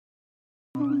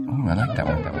I like that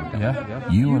one. Yeah.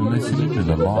 You are listening to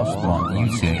the Lost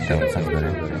Minds. You say it, that sounds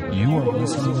better. You are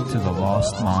listening to the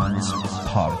Lost Minds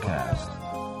podcast.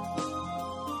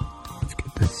 Let's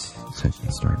get this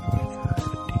session started with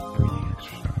a deep breathing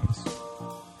exercise.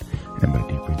 And by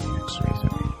deep breathing exercise, I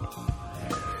mean,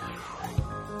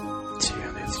 see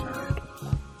how they start.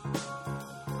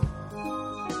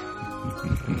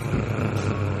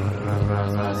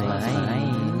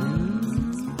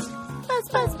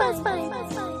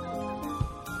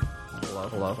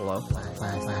 Hello.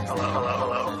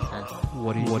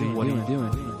 What are you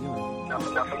doing?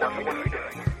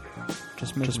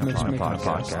 Just making a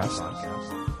podcast.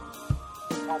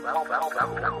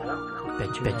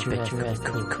 Bet you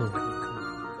cool.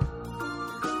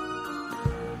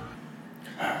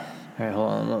 Alright,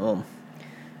 hold on.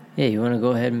 Yeah, you want to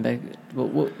go ahead and back?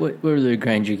 What really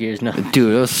grind your gears now?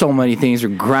 Dude, there's so many things are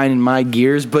grinding my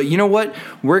gears. But you know what?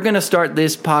 We're going to start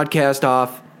this podcast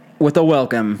off with a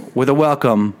welcome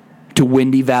to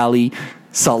Windy Valley,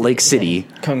 Salt Lake City.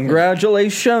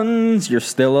 Congratulations, you're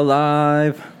still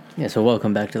alive. Yeah, so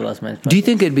welcome back to the Lost Minds podcast. Do you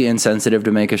think it'd be insensitive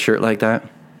to make a shirt like that?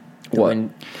 What?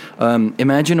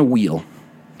 Imagine a wheel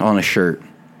on a shirt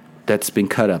that's been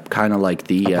cut up, kind of like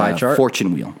the pie chart?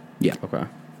 fortune wheel. Yeah. Okay.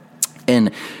 And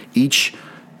each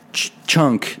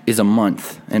chunk is a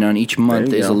month, and on each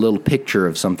month is a little picture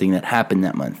of something that happened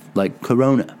that month, like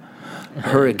Corona,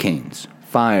 hurricanes,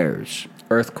 fires,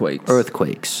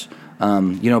 earthquakes.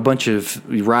 A bunch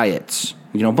of riots,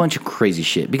 a bunch of crazy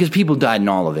shit, because people died in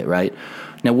all of it, right?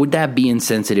 Now, would that be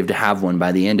insensitive to have one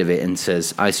by the end of it and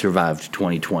says, I survived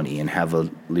 2020, and have a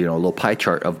little pie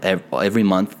chart of every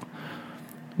month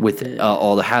with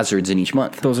all the hazards in each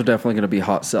month? Those are definitely going to be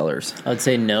hot sellers. I'd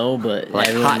say no, but Like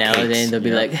everyone hotcakes, nowadays they'll be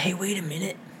like, "Hey, wait a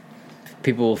minute."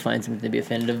 People will find something to be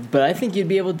offended of, but I think you'd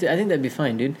be able to. I think that'd be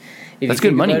fine, dude. If That's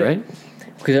good money, right?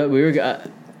 Because we were,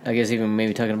 I guess, even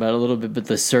maybe talking about it a little bit, but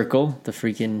the circle, the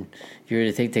freaking, if you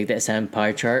were to take that same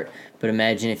pie chart, but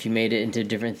imagine if you made it into a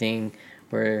different thing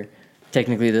where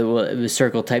technically the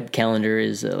circle type calendar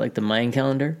is like the Mayan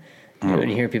calendar. When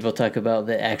you hear people talk about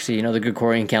that, actually, the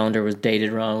Gregorian calendar was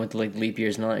dated wrong with like leap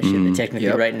years and all that shit. That technically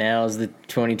right now is the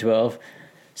 2012.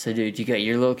 So, dude, you got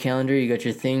your little calendar, you got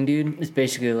your thing, dude. It's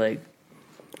basically like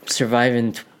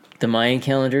surviving the Mayan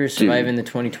calendar, surviving the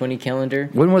 2020 calendar.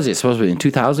 When was it supposed to be? In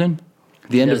 2000?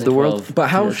 The end of the world?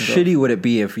 But how shitty would it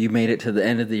be if you made it to the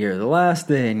end of the year, the last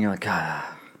day, and you're like,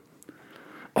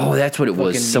 Oh, that's what it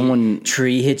was. Someone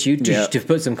tree hit you. To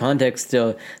put some context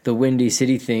to the Windy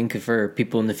City thing for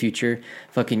people in the future.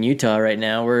 Fucking Utah right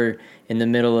now, we're in the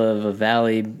middle of a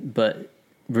valley, but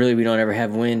really we don't ever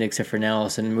have wind except for now. All of a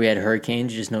sudden we had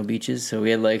hurricanes, just no beaches. So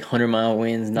we had like 100-mile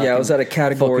winds. Yeah, it was at a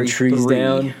category trees 3.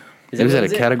 down. It was at a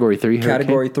category 3 hurricane?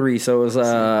 Category 3, so it was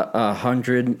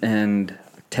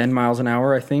 110 miles an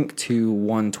hour, I think, to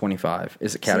 125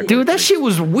 is a category. Dude, that shit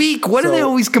was weak. What are they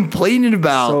always complaining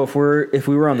about? So if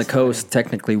we were on the coast,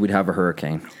 technically we'd have a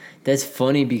hurricane. That's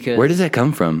funny because... Where does that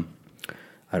come from?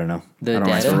 I don't know. The I don't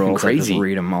data? write the rules. I Crazy. just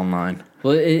read them online.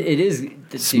 Well, it is...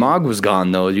 Smog was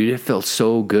gone, though, dude. It felt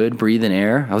so good breathing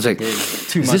air. I was like,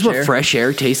 is this what fresh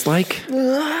air tastes like?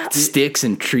 Sticks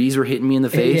and trees were hitting me in the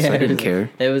face. I didn't care.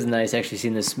 It was nice actually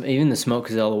seeing this, even the smoke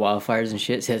because all the wildfires and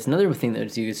shit. See, that's another thing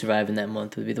that you could survive in that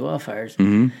month would be the wildfires.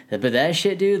 Mm-hmm. But that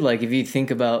shit, dude, like if you think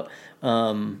about,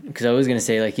 because I was going to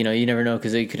say, like, you never know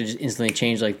because it could have just instantly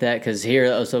changed like that. Because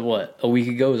here, so what, a week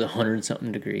ago it was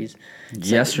 100-something degrees.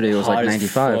 Yesterday it was like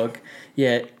 95.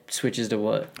 Yeah, it switches to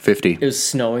what? 50. It was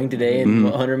snowing today and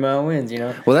 100-mile winds,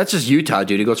 Well, that's just Utah,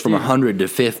 dude. It goes from 100 to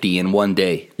 50 in one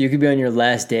day. You could be on your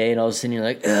last day and all of a sudden you're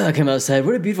like, I come outside,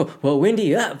 what a beautiful, well,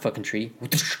 windy, fucking tree.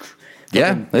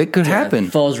 Yeah, it could happen.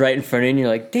 Falls right in front of you and you're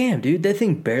like, damn, dude, that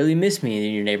thing barely missed me. And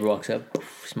then your neighbor walks up.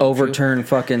 Overturn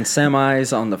fucking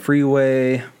semis on the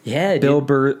freeway. Yeah,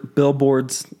 dude.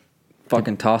 Billboards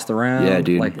fucking tossed around. Yeah,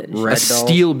 dude. Like a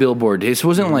steel billboard. This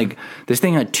wasn't like, this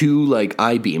thing had 2 like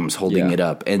I-beams holding it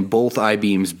up, and both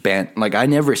I-beams bent. Like, I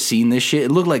never seen this shit.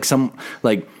 It looked like some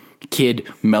like kid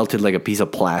melted like a piece of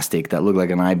plastic that looked like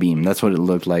an I-beam. That's what it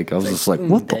looked like. I was just like,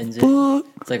 what the fuck?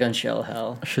 It's like on Shell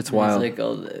Hell. Shit's wild. It's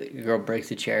like, the girl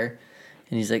breaks a chair.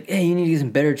 And he's like, hey, you need to get some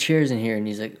better chairs in here. And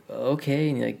he's like, okay.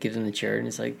 And he like gives him the chair. And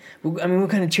it's like, well, I mean, what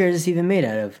kind of chair is this even made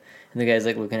out of? And the guy's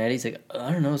like looking at it. He's like, I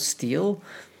don't know, steel?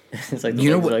 It's like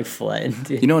the legs are like flattened.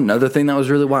 You know another thing that was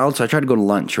really wild? So I tried to go to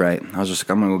lunch, right? I was just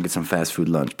like, I'm going to go get some fast food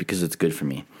lunch because it's good for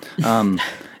me.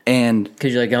 And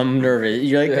because you're like, I'm nervous.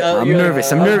 You're like, I'm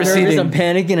nervous. I'm nervous eating. I'm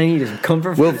panicking. I need some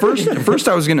comfort. Well, first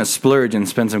I was going to splurge and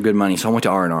spend some good money. So I went to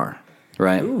R&R.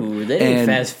 right? Ooh, that ain't And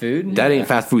fast food. That ain't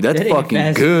fast food. That's That ain't fucking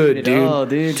fast good, food at dude. all,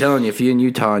 dude. I'm telling you, if you're in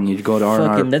Utah and you go to R&R,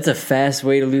 Fucking, that's a fast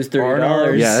way to lose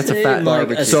 $30. yeah, that's a fat in like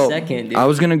barbecue. a So second, dude. I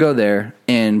was gonna go there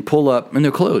and pull up, and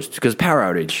they're closed because power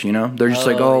outage. You know, they're just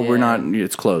like, Oh, oh, we're yeah. not.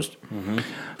 It's closed.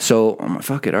 So I'm like,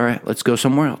 fuck it. All right, let's go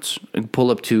somewhere else. And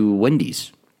pull up to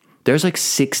Wendy's. There's like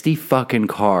 60 fucking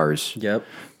cars. Yep.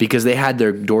 Because they had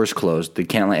their doors closed. They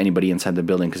can't let anybody inside the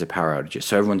building because of power outages.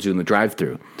 So everyone's doing the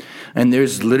drive-through. And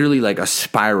there's literally like a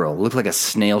spiral. Looked like a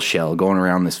snail shell going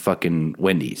around this fucking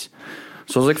Wendy's.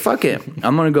 So I was like, fuck it.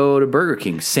 I'm going to go to Burger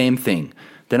King. Same thing.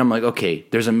 Then I'm like, okay,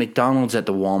 there's a McDonald's at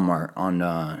the Walmart on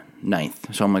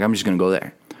 9th. So I'm like, I'm just going to go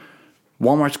there.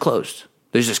 Walmart's closed.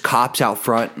 There's just cops out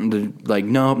front. And they're like,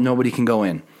 no, nobody can go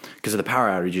in because of the power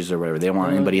outages or whatever. They don't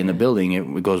want anybody in the building.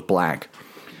 It goes black.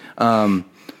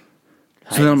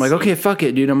 So then I'm like, okay, fuck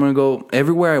it, dude. I'm going to go.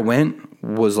 Everywhere I went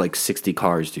was like 60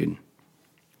 cars, dude.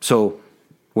 So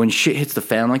when shit hits the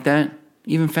fan like that,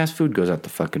 even fast food goes out the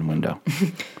fucking window.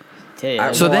 Tell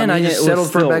ya, So Well, then I I mean, just it was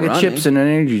settled for a still bag of running. chips and an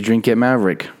energy drink at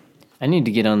Maverick. I need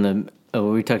to get on the.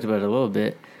 Oh, we talked about it a little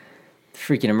bit.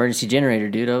 Freaking emergency generator,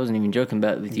 dude. I wasn't even joking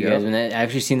about it with you Yep. guys. When I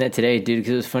actually seen that today, dude,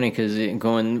 because it was funny because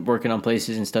working on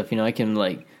places and stuff, you know, I can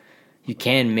like, you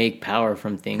can make power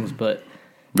from things, but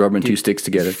Rubbing two sticks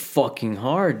together. it's fucking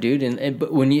hard, dude. And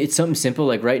but when it's something simple,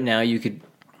 like right now, you could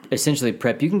essentially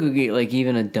prep. You can go get like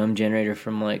even a dumb generator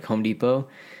from like Home Depot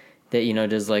that, you know,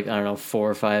 does like, I don't know, 4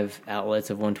 or 5 outlets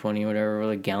of 120 or whatever, with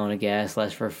a gallon of gas,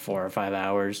 lasts for 4 or 5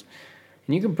 hours.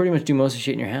 And you can pretty much do most of the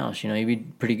shit in your house. You know, you'd be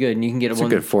pretty good. And you can get It's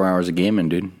one. a good 4 hours of gaming,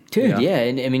 dude. Dude, yeah.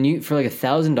 And I mean, you for like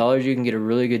 $1,000, you can get a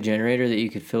really good generator that you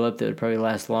could fill up that would probably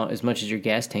last long as much as your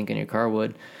gas tank in your car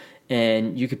would.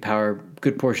 And you could power a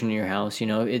good portion of your house, you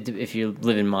know, if you're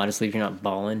living modestly, if you're not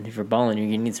balling. If you're balling, you're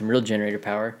going to need some real generator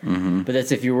power. Mm-hmm. But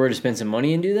that's if you were to spend some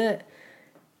money and do that.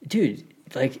 Dude,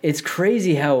 like, it's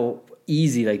crazy how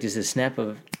easy, like, just a snap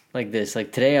of like this.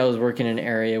 Like, today I was working in an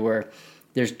area where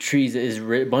there's trees, there's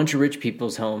a bunch of rich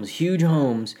people's homes, huge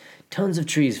homes, tons of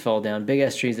trees fall down,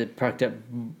 big-ass trees that parked up,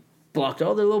 blocked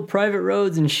all their little private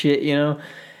roads and shit, you know,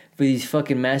 with these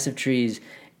fucking massive trees.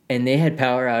 And they had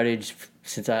power outage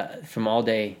from all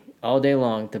day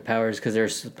long. The powers, because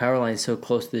there's power lines so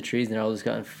close to the trees, and they're all just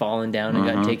gotten fallen down and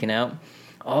got taken out.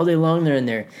 All day long they're in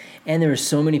there. And there were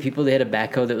so many people. They had a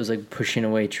backhoe that was like pushing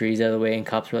away trees out of the way, and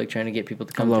cops were like trying to get people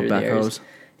to come love through the areas. backhoes.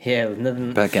 Yeah,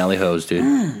 nothing. Back alley hose, dude.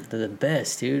 They're the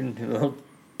best, dude. Little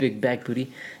big back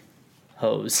booty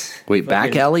hose. Wait, back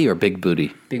Fucking alley or big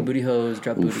booty? Big booty hose,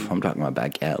 drop Oof, booty. I'm talking about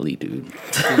back alley, dude.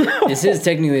 This is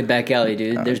technically a back alley,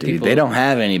 dude. There's Dude, people. they don't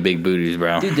have any big booties,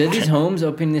 bro. Dude, there's these homes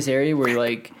open in this area where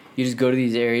like you just go to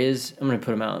these areas. I'm gonna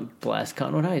put them out and blast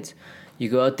Cottonwood Heights. You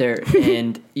go out there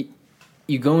and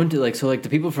you go into like, so like the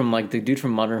people from like the dude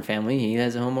from Modern Family, he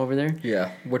has a home over there.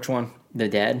 Yeah. Which one? The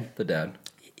dad. The dad.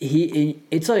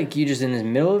 It's like you just in the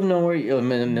middle of nowhere, in the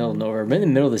middle of nowhere, in the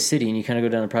middle of the city, and you kind of go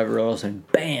down a private road, all of a sudden,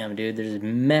 bam, dude, there's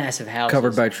massive houses.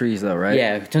 Covered by trees, though, right?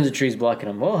 Yeah, tons of trees blocking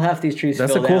them. Well, half these trees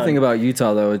That's fell the cool down. thing about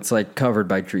Utah, though. It's like covered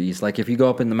by trees. Like if you go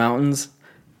up in the mountains,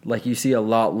 like you see a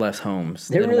lot less homes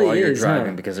There than really while you're is,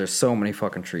 driving huh? because there's so many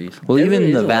fucking trees. Well, There even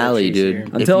really in is the a lot of valley, trees dude. here.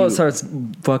 if Until you- it starts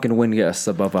fucking wind gusts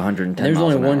above 110 There's miles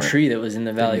only an one hour. tree that was in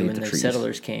the valley hate when the the trees.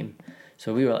 settlers came.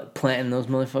 So we were like planting those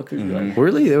motherfuckers. We were like,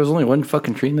 Really? There was only one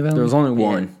fucking tree in the valley? There was only yeah.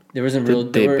 one. There wasn't real.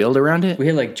 Did they build around it? We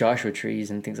had like Joshua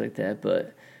trees and things like that,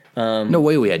 but No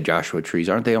way we had Joshua trees.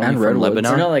 Aren't they only And from redwoods. they're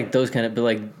Lebanon? not like those kind of. But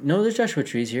like, no, there's Joshua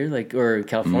trees here, like or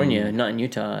California, not in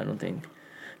Utah. I don't think.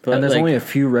 But And there's like, only a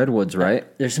few redwoods, right?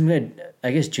 there's some good,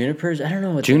 I guess junipers. I don't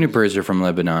know what. Junipers are from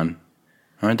Lebanon.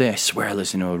 Aren't they? I swear I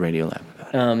listened to a radio lab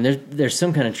about it. There's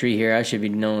some kind of tree here. I should be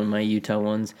knowing my Utah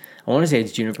ones. I want to say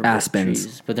it's juniper Aspens.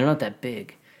 trees, but they're not that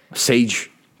big. Sage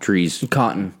trees.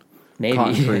 Cotton. Maybe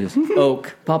Cotton trees.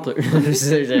 oak, poplar.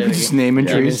 Just naming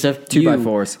trees. Stuff.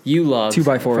 2x4s. You logs.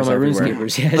 2x4s from our everywhere.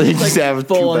 RuneScapers. Yeah, They just just like have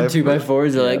full on 2x4s.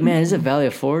 2x4s. They're like, man, is it a valley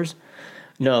of fours?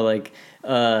 No, like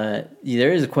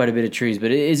there is quite a bit of trees,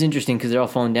 but it is interesting because they're all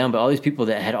falling down. But all these people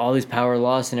that had all these power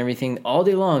loss and everything all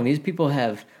day long, these people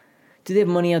have. Do they have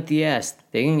money out the ass?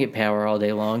 They didn't get power all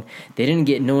day long. They didn't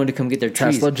get no one to come get their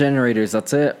trees. Tesla generators.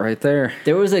 That's it, right there.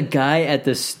 There was a guy at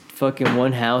this fucking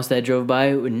one house that I drove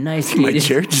by with nice My gated.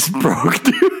 chair just broke,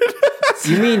 dude.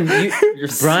 You mean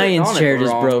Brian's on it chair the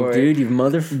just wrong broke, way. dude? You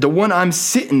motherfucker. The one I'm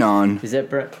sitting on. Is that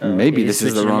Maybe this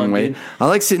is the wrong way. I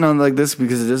like sitting on like this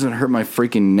because it doesn't hurt my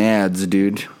freaking nads,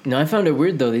 dude. No, I found it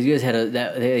weird though. These guys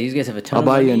these guys have a ton. I'll of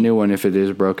buy money, you a new one if it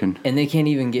is broken. and they can't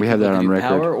even get We have people that to on do record.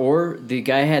 power. Or the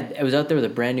guy was out there with a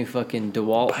brand new fucking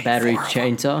DeWalt battery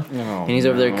chainsaw, Oh, and he's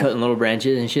over there no. cutting little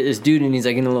branches and shit. This dude, and he's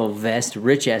like in a little vest,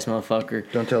 rich ass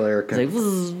motherfucker. Don't tell Erica. He's like,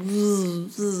 "Vzz, vzz,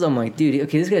 vzz." I'm like, dude,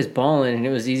 okay, this guy's balling, and it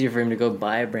was easier for him to go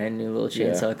buy a brand new little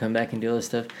chainsaw, come back and do all this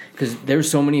stuff because there were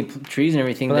so many trees and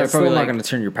everything. But They're that's still probably not like, going to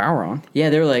turn your power on. yeah,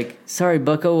 they were like, sorry,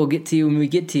 Bucko, we'll get to you when we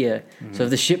get to you. So if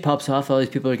the shit pops off, all these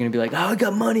people are going to be like, oh, I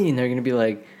got money, and they're going to be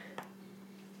like,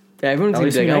 everyone's At going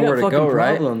least to be you like, know I where got to fucking go,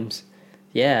 right? problems.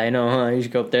 Yeah, I know, huh? You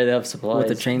should go up there, they have supplies.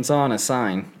 With a chainsaw and a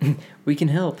sign. We can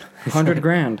help. 100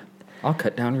 grand. I'll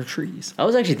cut down your trees. I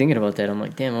was actually thinking about that. I'm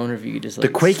like, damn, I wonder if you could just like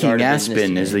The quaking start a business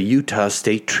aspen is together. the Utah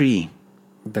state tree.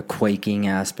 The quaking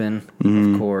aspen,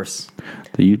 of course.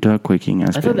 The Utah quaking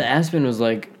aspen. I thought the aspen was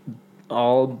like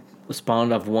all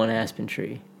spawned off one aspen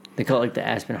tree. They call it like the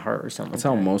aspen heart or something. That's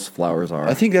how most flowers are.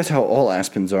 I think that's how all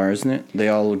aspens are, isn't it? They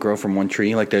all grow from one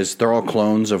tree. Like they're all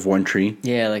clones of one tree.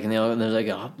 Yeah, like and there's like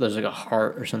a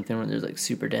heart or something where there's like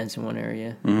super dense in one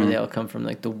area where they all come from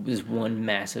like this one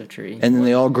massive tree. And then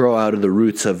they all grow out of the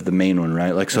roots of the main one,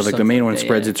 right? Like so, Or like the something main like one that,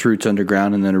 spreads yeah. its roots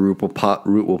underground, and then a root will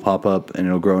pop up, and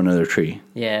it'll grow another tree.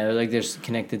 Yeah, or like they're just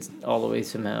connected all the way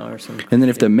somehow or something. And then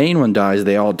if the main one dies,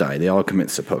 they all die. They all commit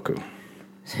seppuku.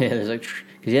 Yeah, there's like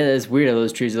because that's weird how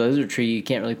those trees. Those are a tree you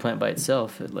can't really plant by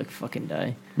itself. It'd like fucking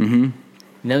die. Mm-hmm.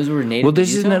 And those were native. Well, to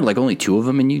isn't Utah? there like only 2 of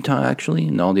them in Utah actually,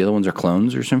 and all the other ones are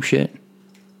clones or some shit?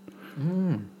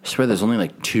 I swear there's only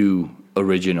like 2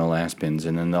 original aspens,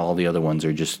 and then all the other ones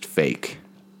are just fake.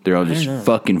 They're all just know.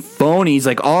 fucking phonies,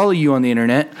 like all of you on the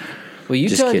internet. Well,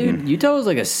 Utah, Just kidding. dude, Utah was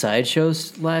like a sideshow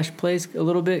 / place a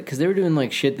little bit because they were doing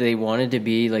like shit that they wanted to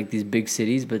be like these big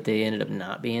cities, but they ended up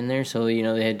not being there. So they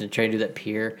had to try to do that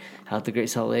pier out the Great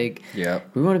Salt Lake. Yeah.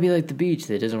 We want to be like the beach.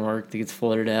 That doesn't work. It gets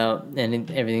flooded out, and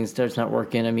everything starts not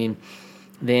working. I mean,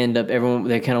 they end up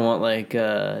they kind of want like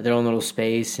their own little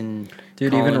space and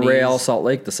Dude, even colonies. Real Salt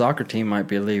Lake, the soccer team, might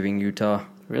be leaving Utah.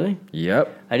 Really?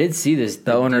 Yep. I did see this.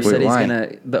 The owner Wait, said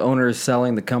why? the owner is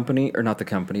selling the company, or not the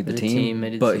company, the The team. team, I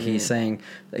did But see he's that. saying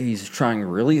that he's trying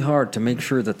really hard to make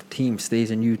sure that the team stays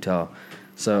in Utah.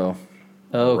 So,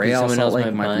 Oh, 'cause Real someone Salt else Lake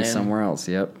might might buy be him. somewhere else.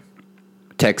 Yep.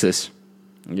 Texas.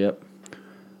 Yep.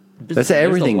 That's There's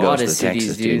everything a lot goes of to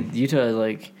Texas, dude. Utah,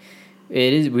 like,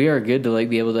 it is. We are good to like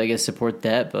be able to, I guess, support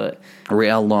that. But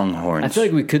Real Longhorns. I feel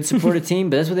like we could support a team.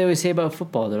 But that's what they always say about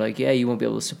football. They're like, yeah, you won't be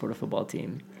able to support a football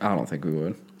team, I don't think we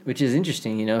would. which is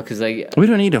interesting, because like, we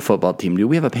don't need a football team, dude.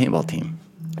 We have a paintball team.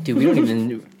 dude, we don't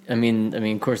even. I mean,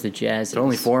 of course, the Jazz. They're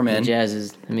only 4 men. The Jazz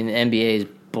is. I mean, the NBA is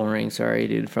boring. Sorry,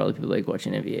 dude, for all the people like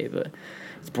watching NBA, but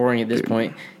it's boring at this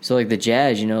point. So like the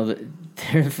Jazz,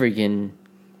 they're freaking.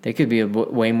 They could be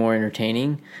way more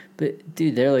entertaining, but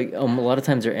dude, they're like a lot of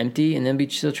times they're empty, and then be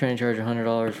still trying to charge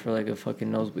 $100 for like a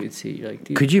fucking nosebleed seat. You're like,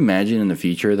 dude, Could you imagine in the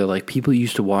future that like people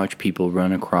used to watch people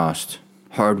run across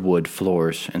hardwood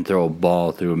floors and throw a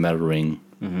ball through a metal ring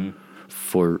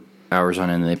for hours on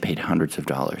end, and they paid hundreds of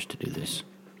dollars to do this?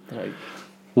 they're like,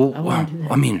 Well, I wouldn't do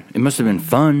that. I mean, it must have been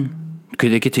fun.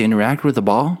 Could they get to interact with the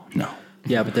ball? No.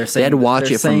 Yeah, but they're saying had to watch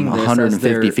they're it from saying this as 150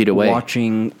 they're feet away.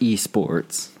 watching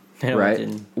esports, They're right?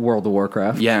 watching- World of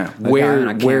Warcraft. Yeah, A guy where on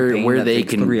a campaign where that they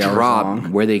takes can 3 hours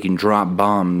long. drop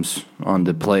bombs on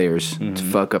the players to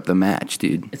fuck up the match,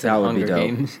 dude. it's That like would be Hunger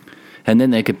dope. Games. And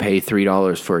then they could pay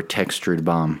 $3 for a textured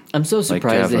bomb. I'm so Like, to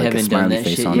surprised have, they like, a haven't done smiley that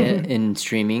face shit on yet it. in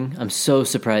streaming. I'm so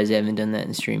surprised they haven't done that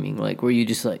in streaming. Like where you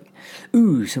just like,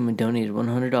 ooh, someone donated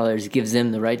 $100, gives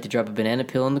them the right to drop a banana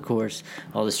peel on the course.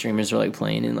 All the streamers are like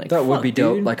playing and like That would fuck, be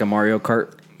dope, dude. like a Mario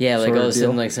Kart. Yeah, like sort all of a sudden,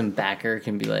 deal. like some backer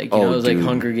can be like, Oh, it was like dude.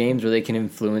 Hunger Games where they can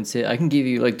influence it. I can give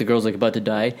you like the girl's like about to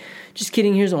die. Just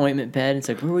kidding. Here's an ointment pad. It's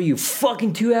like, where were you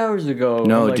fucking 2 hours ago?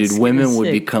 No, I'm, like, dude, scared women would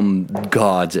sick. become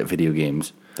gods at video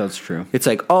games. That's true. It's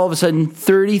like all of a sudden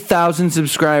 30,000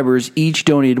 subscribers each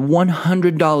donated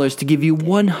 $100 to give you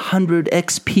 100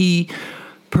 XP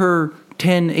per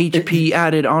 10 HP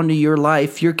added onto your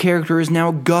life. Your character is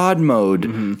now God mode.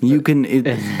 You can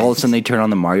all of a sudden they turn on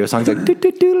the Mario songs like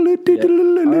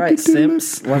All right,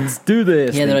 Simps, let's do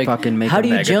this. Yeah, They they're like, fucking make how a do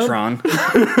you jump?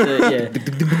 Megatron.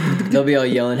 Yeah. They'll be all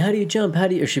yelling, how do you jump?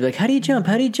 Or she'll be like, how do you jump?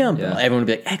 How do you jump? Yeah. Everyone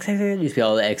will be like, X, X, X. Just be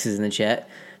all the X's in the chat.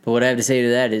 But what I have to say to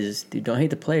that is, dude, don't hate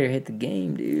the player, hate the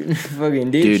game, dude. Fucking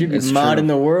dude should be it's modding true.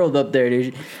 the world up there,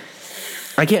 dude.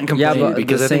 I can't Yeah, complain but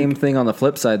because the I same think thing on the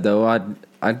flip side, though.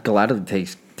 I'd gladly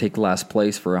take last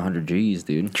place for 100 G's,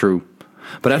 dude. true.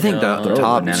 But I think the know,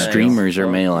 top banana streamers are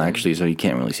nails. male, actually, so you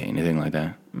can't really say anything like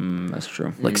that. That's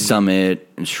true. Like Summit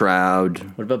and Shroud.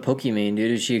 What about Pokimane,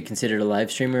 dude? Is she considered a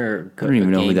live streamer or I don't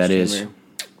even know who that is. streamer?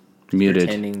 Muted.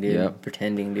 Pretending, dude. Yep.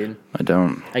 Pretending, dude. I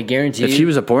don't. I guarantee If she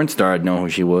was a porn star, I'd know who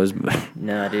she was, but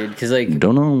nah, dude. Because like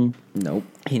don't know. Nope.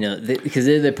 you know, because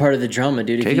they're part of the drama,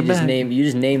 dude. If Take you it just back.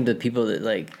 name the people that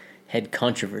like had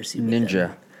controversy. With them.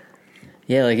 Ninja.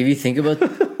 Yeah, like if you think about,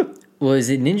 well, is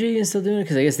it Ninja even still doing it?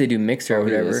 Because I guess they do Mixer or Oh,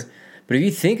 he whatever. is. But if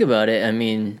you think about it, I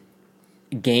mean,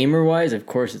 gamer wise, of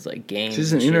course, it's like games.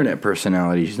 She's an and shit. internet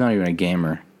personality. She's not even a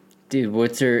gamer. dude.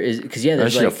 What's her? Is because yeah,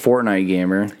 there's She's like a Fortnite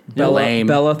gamer. Lame.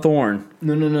 Bella Thorne.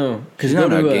 no. Because She's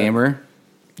not a gamer.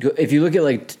 If you look at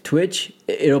like Twitch,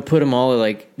 it'll put them all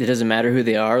like it doesn't matter who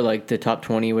they are, like the top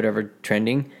 20 whatever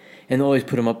trending, and they'll always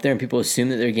put them up there, and people assume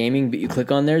that they're gaming. But you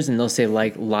click on theirs, and they'll say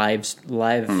like live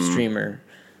streamer,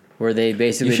 where they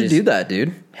basically You should just, do that,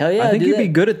 dude. Hell yeah, I think do you'd be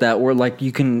that. good at that. Where like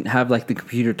you can have like the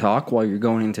computer talk while you're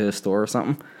going into a store or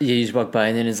something. Yeah, you just walk by,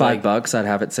 and then it's like $5, I'd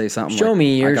have it say something. Show like,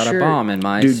 me your I got shirt." a bomb in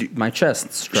my Dude, my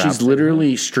chest strap. She's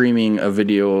literally streaming a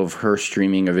video of her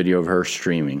streaming a video of her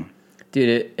streaming.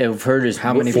 dude, I've heard is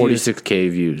How many views? 46K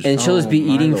views. and she'll just be Oh,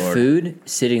 my eating Lord. food,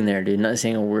 sitting there, dude, not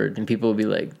saying a word, and people will be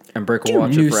like, and Brick will "Dude,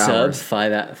 watch new it for subs, hours.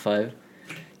 5 out of 5."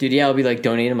 Dude, yeah, I'll be like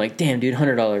donating. I'm like, damn, dude,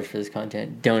 $100 for this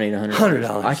content. Donate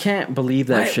 $100. I can't believe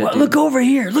that shit. Well, dude. look over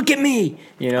here. Look at me.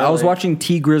 You know, I was like- watching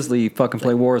T Grizzly fucking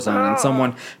play Warzone, and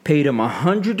someone paid him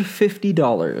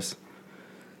 $150,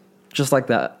 just like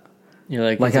that, You're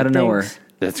like, like "Is out it of nowhere.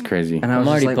 thanks?" And Crazy. I I'm was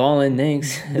already just like, balling.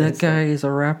 Thanks. that guy is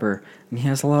a rapper, and he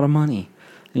has a lot of money,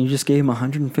 and you just gave him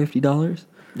 $150.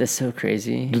 That's so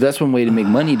crazy. Dude, that's one way to make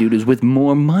money, dude, is with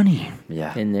more money.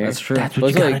 Yeah, In there. That's true. That's what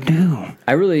Well, you it's gotta like- do.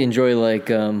 I really enjoy like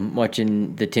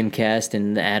watching the Tim Cast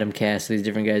and the Adam Cast. These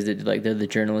different guys that like they're the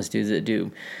journalist dudes that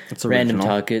do That's random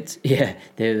original. talkets. Yeah,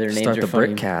 their names Start are the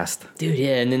funny. Brickcast. Dude,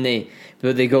 yeah, and then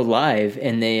they go live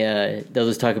and they'll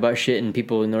just talk about shit, and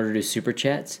people, in order to do super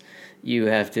chats, you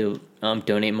have to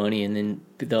donate money, and then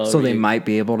they'll So they read- might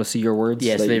be able to see your words.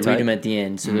 yeah, so that they you read type? them at the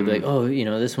end. So they'll be like, oh, you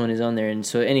know, this one is on there, and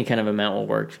so any kind of amount will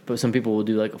work. But some people will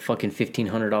do like a fucking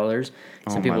 $1,500.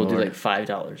 Some Oh, people my will do Lord. like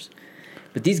 $5.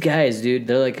 But these guys, dude,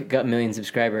 they're like got million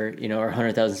subscriber, you know, or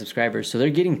 100,000 subscribers, so they're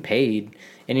getting paid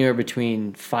anywhere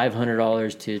between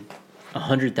 $500 to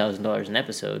 $100,000 an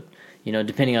episode. You know,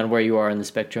 depending on where you are on the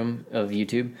spectrum of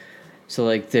YouTube. So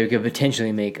like they could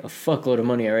potentially make a fuckload of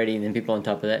money already, and then people on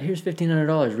top of that, here's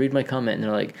 $1,500. Read my comment, and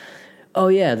they're like, oh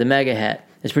yeah, the MAGA hat.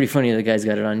 It's pretty funny. The guy's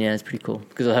got it on. Yeah, it's pretty cool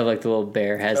because they'll have like the little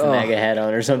bear has the MAGA hat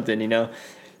on or something, you know.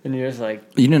 And you're just like,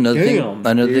 You know, Damn,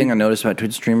 another dude. thing I noticed about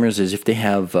Twitch streamers is if they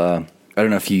have, I don't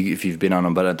know if you've been on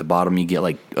them, but at the bottom you get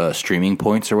like streaming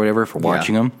points or whatever for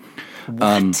watching them.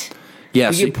 what? Yeah,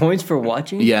 You so get points for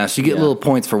watching? yeah, so you get little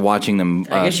points for watching them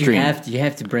I guess stream. you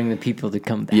have to bring the people to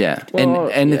come back. Yeah, Well,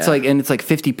 and it's yeah. like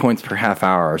 50 points per half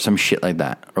hour or some shit like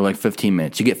that, or like 15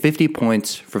 minutes. You get 50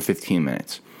 points for 15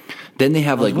 minutes. Then they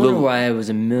have I was like wondering little why I was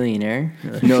a millionaire.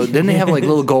 no. Then they have like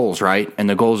little goals, right? And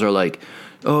the goals are like,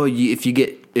 oh, if you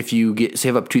get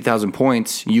save up 2,000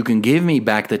 points, you can give me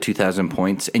back the 2,000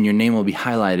 points, and your name will be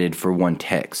highlighted for one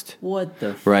text. What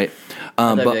the? Right.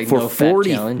 thought it'd be But like for no fat 40,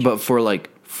 challenge. but for like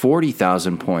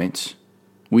 40,000 points,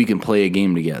 we can play a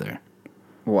game together.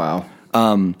 Wow.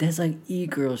 That's like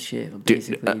e-girl shit, Dude,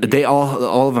 basically. they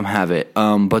all of them have it.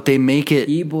 But they make it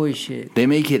e-boy shit. they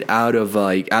make it out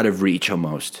of reach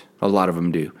almost. A lot of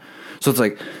them do. So it's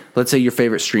like, let's say your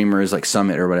favorite streamer is like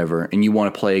Summit or whatever, and you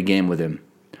want to play a game with him.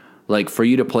 Like for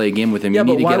you to play a game with him, Yeah, you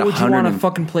but need to why get would you 100. want to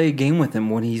fucking play a game with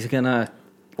him when he's gonna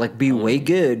like be way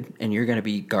good and you're gonna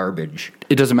be garbage?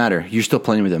 It doesn't matter. You're still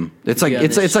playing with him. It's like Yeah, the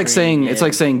it's like stream, saying it's yeah.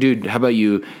 like saying, dude, how about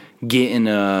you get in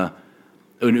an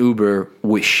Uber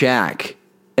with Shaq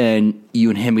and you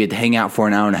and him get to hang out for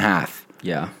an hour and a half.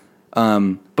 Yeah.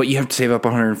 But you have to save up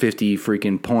 150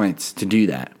 freaking points to do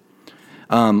that.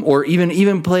 Or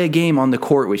even play a game on the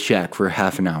court with Shaq for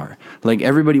half an hour. Like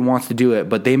everybody wants to do it,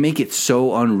 but they make it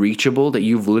so unreachable that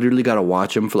you've literally got to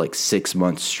watch them for like 6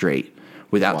 months straight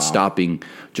without stopping,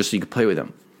 just so you can play with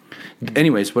them.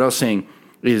 Anyways, what I was saying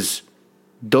is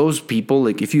those people,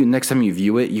 like if you next time you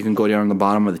view it, you can go down on the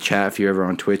bottom of the chat if you're ever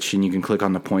on Twitch, and you can click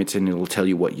on the points and it'll tell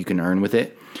you what you can earn with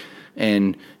it.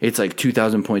 And it's like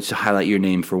 2,000 points to highlight your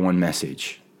name for one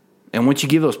message. And once you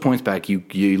give those points back, you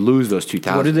lose those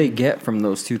 2,000. What do they get from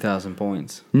those 2,000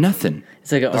 points? Nothing.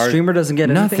 It's like an The art. streamer doesn't get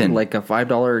anything, Nothing. like a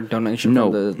 $5 donation.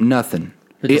 No, from the nothing.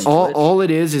 But it's All Twitch. all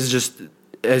it is just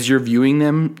as you're viewing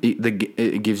them,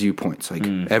 it gives you points. Like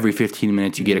every 15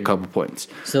 minutes, you get a couple points.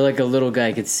 So like a little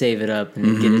guy could save it up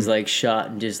and get his like shot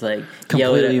and just like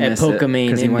yell Completely at miss it, Pokemon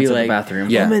 'cause he and went be to the like, bathroom.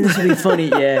 Yeah. "Oh man, this would be funny."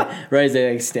 Yeah, right. As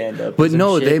they like stand up. But or some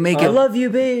no, shit. they make I it- love you,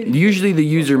 babe. Usually the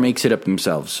user makes it up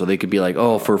themselves. So they could be like,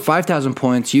 oh, for 5,000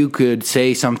 points, you could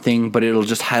say something, but it'll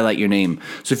just highlight your name.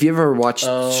 So if you ever watched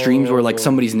streams where like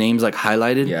somebody's name's like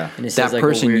highlighted, Yeah. And it that says, like, a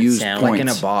person weird used sound. points. Like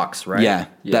in a box, right? Yeah,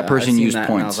 that person I've seen used that,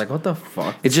 and I points. was like, what the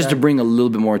fuck? It's just to bring a little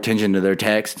bit more attention to their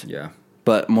text. Yeah.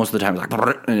 But most of the time, it's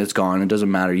like, and it's gone. It doesn't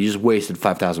matter. You just wasted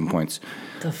 5,000 points.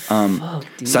 The fuck,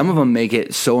 dude. Some of them make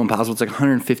it so impossible. It's like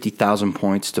 150,000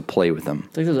 points to play with them.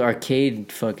 It's like those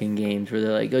arcade fucking games where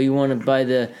they're like, "Oh, you want to buy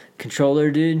the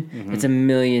controller, dude? It's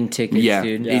 1,000,000 tickets, Yeah,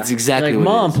 dude." it's exactly They're like,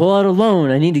 what it Mom, is. pull out a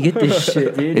loan. I need to get this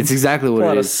shit, dude. It's exactly what Pull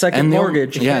out it a is. second And the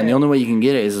mortgage. and the only way you can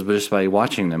get it is just by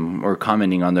watching them or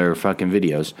commenting on their fucking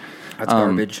videos. That's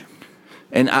garbage.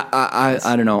 And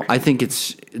I don't know. I think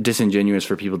it's disingenuous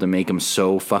for people to make them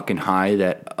so fucking high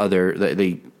that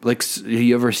they like.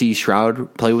 You ever see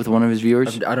Shroud play with one of his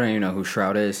viewers? I don't even know who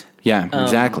Shroud is. Yeah,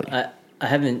 exactly. I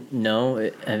haven't. No,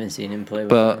 I haven't seen him play. With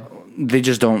But they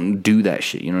just don't do that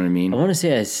shit. You know what I mean? I want to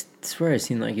say I swear I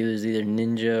seen like it was either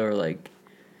Ninja or like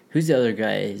who's the other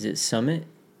guy? Is it Summit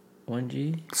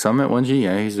 1G? Summit 1G.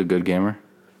 Yeah, he's a good gamer.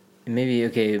 Maybe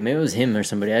it was him or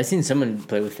somebody. I seen someone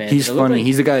play with fans. He's It looked funny. like-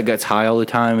 He's the guy that gets high all the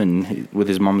time and with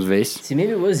his mom's vase. see,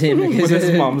 maybe it was him With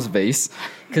his mom's vase.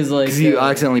 because like Because he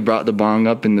accidentally brought the bong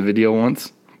up in the video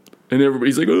once. And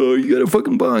everybody's like, "Oh, you got a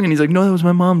fucking bong!" And he's like, "No, that was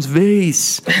my mom's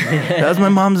vase. That was my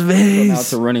mom's Now it's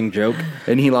vase." a running joke.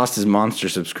 And he lost his monster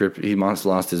subscription. He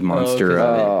lost his monster.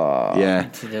 Yeah,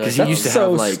 because he used to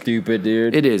so have like. stupid,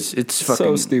 dude. It is. It's fucking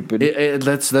So stupid.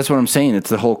 That's what I'm saying. It's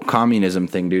the whole communism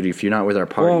thing, dude. If you're not with our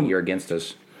party, Well, you're against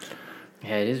us.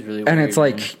 yeah, it is really And weird, it's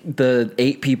like the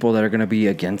 8 people that are going to be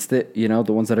against it, you know,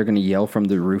 the ones that are going to yell from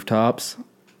the rooftops.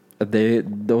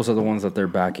 Those are the ones that they're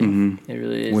backing. man. It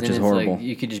really is, which and is it's horrible. Like,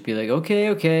 you could just be like, okay.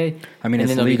 I mean, and it's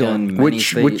then they'll be legal done. in many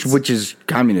Which states. is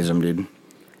communism, dude.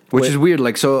 Which is weird.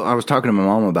 Like, so I was talking to my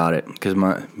mom about it because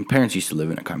my parents used to live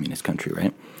in a communist country,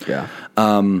 right? Yeah.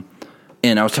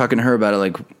 And I was talking to her about it,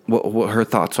 like what her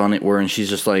thoughts on it were, and she's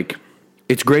just like,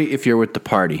 "It's great if you're with the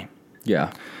party,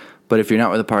 Yeah. but if you're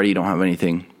not with the party, you don't have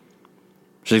anything."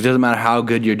 She's like, "It doesn't matter how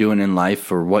good you're doing in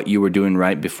life or what you were doing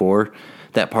right before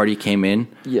that party came in.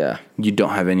 Yeah. You don't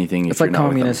have anything if It's like you're not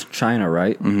with them." communist China,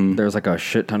 right? Mm-hmm. There's like a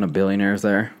shit ton of billionaires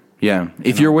there. Yeah,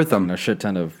 if you're with them, And a shit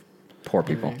ton of poor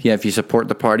people. yeah. If you support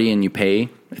the party and you pay,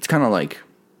 it's kind of like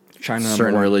China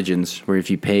certain religions where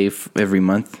if you pay every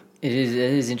month. It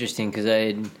is interesting because I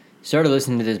had started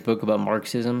listening to this book about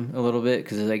Marxism a little bit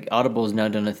because like Audible has now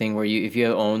done a thing where if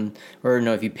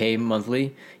you pay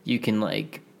monthly, you can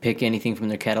like pick anything from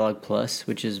their catalog plus,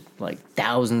 which is like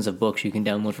thousands of books you can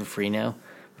download for free now,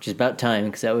 which is about time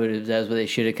because that was what they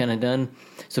should have kind of done.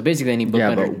 So basically, any book Yeah,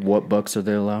 under but what books are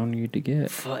they allowing you to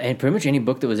get? and pretty much any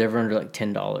book that was ever under like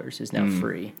 $10 is now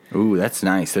free. Ooh, that's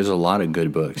nice. There's a lot of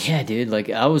good books. Yeah, dude. Like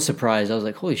I was surprised. I was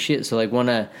like, "Holy shit!" So like when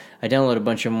I downloaded a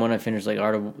bunch of them. When I finished like the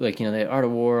Art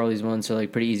of War, all these ones are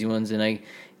like pretty easy ones, and I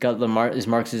got this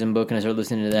Marxism book and I started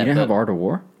listening to that. You didn't but have Art of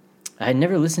War? I had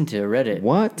never listened to it, read it.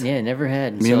 What? Yeah, never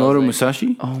had. And so I Miyamoto was like-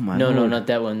 Musashi. Oh my No, lord. not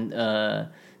that one.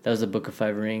 That was the Book of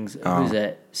Five Rings. Who's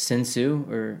that? Sun Tzu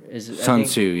or is it? I Sun think-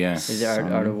 Tzu, yeah. Is it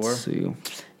Art of War? Sun Tzu.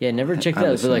 Yeah, never checked I that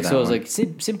out. But listened like, to so that it was one.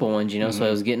 like simple ones, you know. So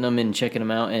I was getting them and checking them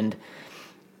out, and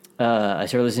I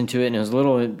started listening to it, and it was a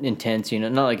little intense, you know,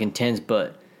 not like intense,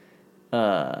 but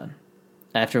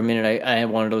after a minute, I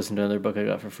wanted to listen to another book I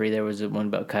got for free. There was one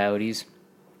about coyotes.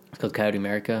 It's called Coyote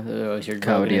America. I always heard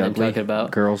Coyote Rogan and them Ugly. talking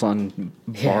about. Girls on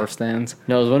bar stands.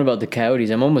 No, it was one about the coyotes.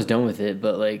 I'm almost done with it,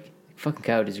 but like fucking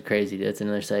coyotes are crazy. That's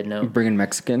another side note. Bringing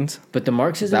Mexicans. But the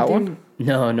Marxism That thing,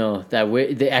 one? No,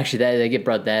 they get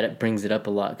brought that it brings it up a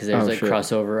lot because there's Oh, like shit.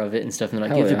 crossover of it and stuff. And they're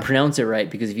like, Hell you have yeah. to pronounce it right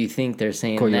because if you think they're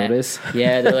saying Coyotes? that,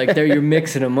 yeah, they're like you're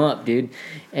mixing them up, dude.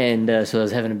 And so I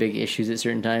was having big issues at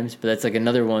certain times. But that's like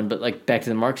another one. But like back to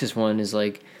the Marxist one is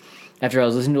like. After I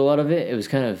was listening to a lot of it, it was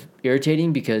kind of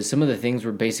irritating because some of the things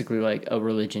were basically like a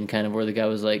religion, kind of where the guy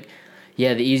was like,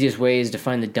 "Yeah, the easiest way is to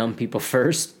find the dumb people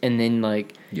first, and then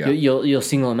like Yeah. you'll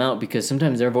single them out because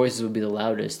sometimes their voices will be the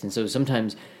loudest, and so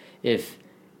sometimes if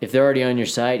they're already on your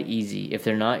side, easy. If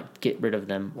they're not, get rid of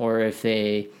them, or if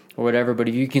they or whatever. But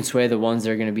if you can sway the ones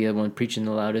that are going to be the one preaching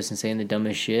the loudest and saying the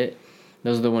dumbest shit,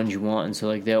 those are the ones you want. And so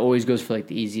like that always goes for like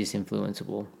the easiest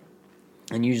influenceable,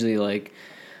 and usually like.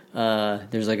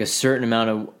 There's like a certain amount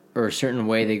of or a certain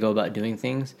way they go about doing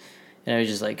things, And I was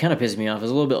just like, kind of pissed me off. It was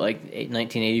a little bit like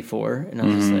 1984, and I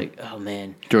was just like, oh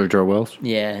man, George Orwell's.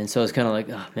 yeah. And so I was kind of like,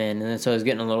 oh man. And then so I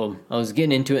was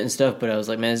getting into it and stuff, but I was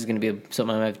like, man, this is gonna be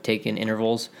something I have to take in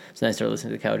intervals. So then I started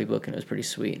listening to the Coyote book, and it was pretty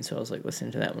sweet. And so I was like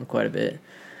listening to that one quite a bit.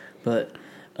 But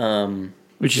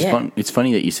Which is yeah. fun. It's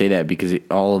funny that you say that because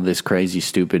all of this crazy,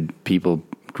 stupid people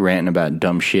ranting about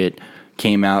dumb shit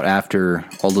came out after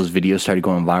all those videos started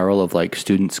going viral of like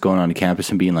students going onto campus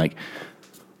and being like,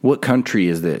 "What country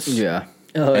is this?" Yeah.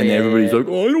 Oh, And yeah, everybody's yeah. like,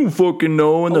 "Oh, I don't fucking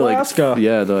know." And they're Alaska. like,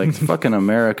 "Yeah, they're like, it's fucking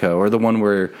America," or the one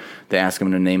where they ask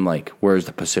them to name like, "Where's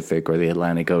the Pacific or the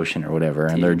Atlantic Ocean or whatever,"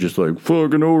 and they're just like,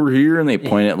 "Fucking over here," and they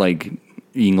point at like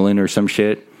England or some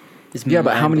shit. It's Yeah,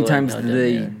 but how many mind-blowing times how do dumb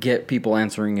they they are. get people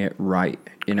answering it right?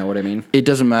 You know what I mean? It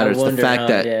doesn't matter. I It's the wonder fact how,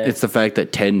 that yeah. it's the fact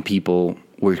that 10 people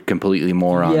were completely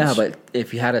morons. Yeah, but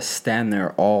if you had to stand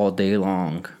there all day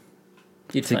long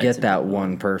You'd to find get some that people.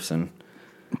 one person,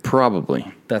 probably.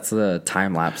 that's the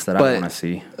time lapse that I But want to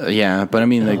see. Yeah, but I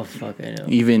mean, like, Oh fuck, I know.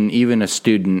 even a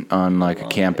student on like a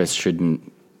campus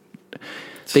shouldn't.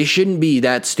 They shouldn't be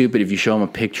that stupid if you show them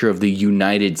a picture of the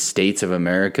United States of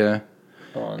America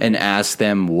and ask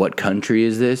them what country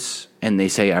is this, and they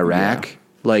say Iraq. Yeah.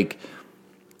 Like,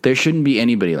 there shouldn't be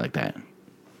anybody like that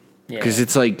Yeah. because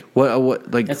it's like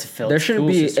what like That's a failed There shouldn't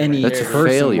school be system any right That's a there. person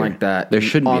failure. like that. There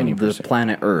shouldn't be on any the person.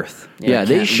 planet Earth. yeah,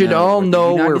 they can't should know all where the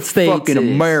know United where States fucking is.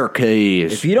 America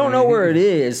is. If you don't know where it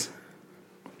is,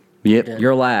 Yep,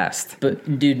 you're last.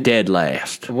 But dude, dead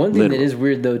last. one thing Literal. that is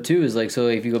weird though too is like, so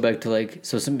if you go back to like,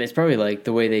 so it's probably like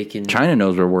the way they can, China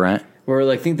knows where we're at. where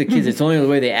like think the kids, it's only the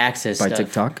way they access By stuff.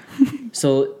 TikTok.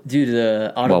 So, dude,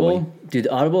 the Audible, Well, the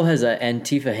Audible has an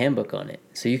Antifa handbook on it,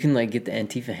 so you can like get the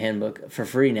Antifa handbook for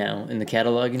free now in the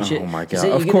catalog and shit. Oh my So God.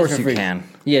 say Of get course this for you free. can.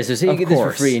 Yeah, so say you Of get this for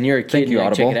course. free and you're a kid Thank and you, you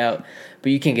like, check Audible. it out,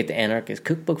 but you can't get the Anarchist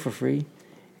Cookbook for free.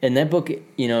 And that book,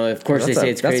 you know, of course they That's say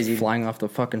it's that's crazy, flying off the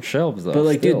fucking shelves, though. but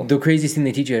like, still. dude, the craziest thing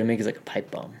they teach you how to make is like a pipe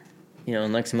bomb, you know,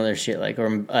 and like some other shit, like or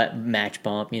match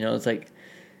bomb. You know, it's like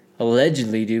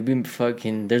allegedly, dude. We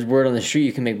fucking there's word on the street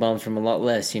you can make bombs from a lot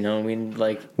less. You know, I mean,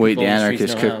 like Wait, people the on streets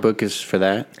Anarchist know how. Cookbook is for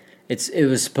that? It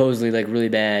was supposedly like really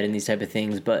bad and these type of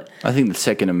things, but I think the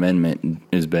Second Amendment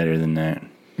is better than that.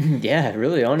 yeah,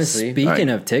 really, honestly, Speaking Right.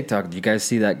 of TikTok, did you guys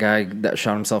see that guy that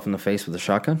shot himself in the face with a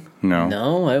shotgun? No.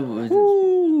 no, I was.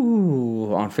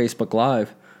 Ooh, on Facebook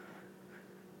Live.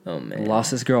 Oh man,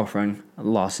 Lost his girlfriend,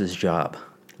 lost his job,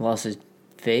 lost his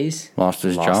face, Lost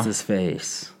his lost jaw? his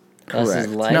face. lost his Correct.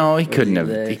 life. No, he Was couldn't have.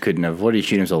 there? He couldn't have. What did he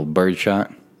shoot himself?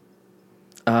 Birdshot?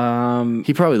 Um,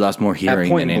 He probably lost more hearing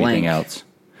point than anything blank. else.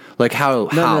 Like how?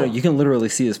 no, how? no, you can literally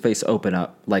see his face open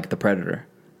up like the Predator,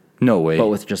 No way. but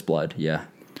with just blood. Yeah.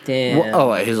 Damn.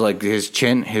 Well, oh, his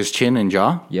chin and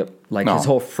jaw. Yep. Like No. his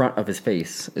whole front of his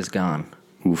face is gone.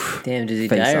 Oof. Damn, did he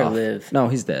Face die or off. live? No,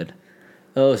 he's dead.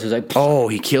 Oh, so it was like, Oh,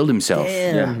 he killed himself.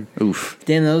 damn. Yeah. Oof.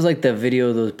 Damn, that was like the video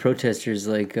of those protesters.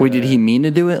 Like, Wait, did he mean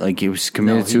to do it? Like he was No,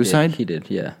 committed he suicide? Did. He did.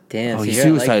 Yeah. Damn, Oh, see, he here, I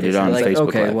like suicided this. I on like, Facebook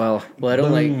Okay. Live. Well. Well, I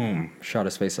don't like, Boom, shot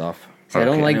his face off. see, I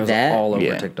don't Okay. like And it was that. all over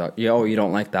Yeah. TikTok. Yeah. Oh, you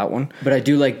don't like that one? But I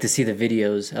do like to see the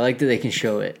videos. I like that they can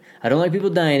show it. I don't like people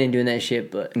dying and doing that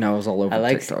shit, but No, it was all over I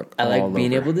like TikTok. I like all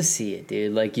being over. able to see it,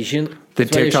 dude. Like you shouldn't. Did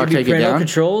that's why there TikTok should be take it parental down?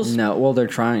 controls? No, well, they're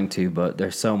trying to, but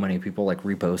there's so many people like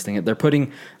reposting it. They're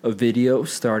putting a video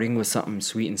starting with something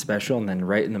sweet and special, and then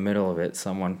right in the middle of it,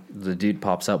 the dude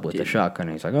pops up with a shotgun,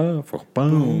 and he's like, "Oh,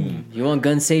 boom!" You want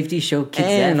gun safety? Show kids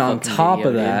And that on fucking top video,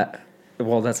 of dude. that,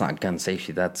 well, that's not gun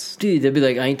safety. That's Dude, they'd be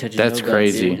like, I ain't touching That's no guns,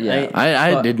 crazy. dude. Yeah.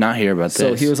 I But- did not hear about this.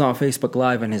 so he was on Facebook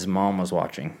Live, and his mom was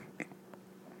watching.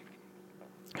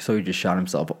 So he just shot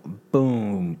himself.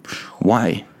 Boom.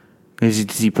 Why? Does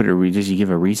he put a? Does he give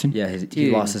a reason? Yeah, he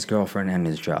Dude. lost his girlfriend and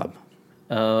his job.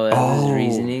 Oh, that was his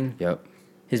reasoning. Yep.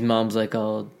 His mom's like,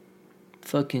 oh,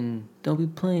 fucking, don't be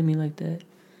playing me like that.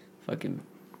 Fucking,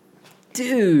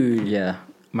 dude. Yeah.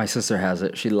 My sister has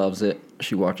it. She loves it.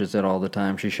 She watches it all the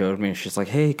time. She showed me. She's like,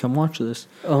 "Hey, come watch this.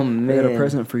 Oh, I man. got a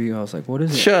present for you." I was like, "What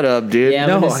is it?" Shut up, dude. Yeah,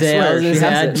 No, I'm gonna I say, I swear, was gonna she say,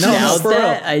 has I'd it. No, doubt for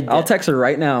that. real. I'll text her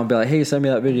right now and be like, "Hey, send me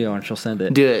that video," and she'll send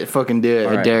it. Do it. Fucking do it.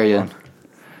 All I right, dare hold you. on.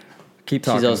 Keep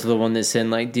talking. She's also the one that sent,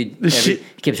 like, dude, shit-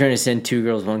 he kept trying to send 2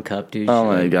 girls 1 cup, dude. Oh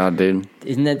my god, dude.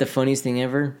 Isn't that the funniest thing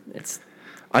ever?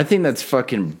 I think that's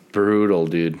fucking brutal,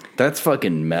 dude. That's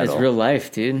fucking metal. It's real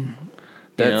life, dude.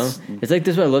 You That's- know? It's like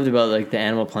this is what I loved about like the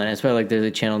Animal Planet. That's why I like there's a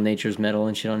channel Nature's Metal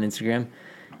and shit on Instagram.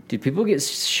 Dude, people get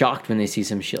shocked when they see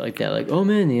some shit like that. Like, oh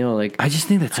man, you know, like I just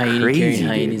think that's hyena crazy, carrying dude.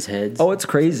 hyenas' heads. Oh, it's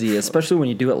crazy, especially when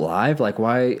you do it live. Like,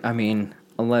 why? I mean,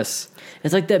 unless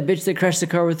It's like that bitch that crashed the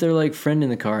car with her like friend in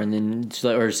the car, and then she's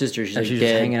like, or her sister. She's like she's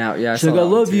dead. just hanging out. Yeah, she's like, I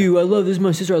love you. I love this. Is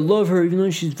my sister. I love her, even though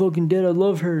she's fucking dead. I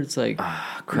love her. It's like,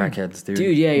 crackheads, dude.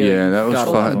 dude, yeah, you're Yeah, like, that was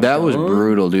gotta fun. love That was them.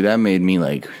 brutal, dude. That made me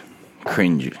like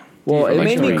cringe. Well, Dude, it like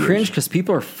made me strangers. cringe because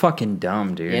people are fucking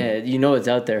dumb, dude. yeah, you know it's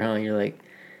out there, huh? You're like,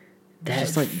 that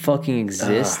just like fucking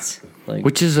exists. Like,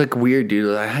 Which is like weird,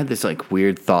 dude. I had this like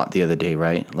weird thought the other day,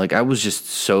 right? Like I was just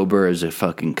sober as a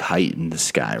fucking kite in the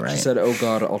sky, right? She said, "Oh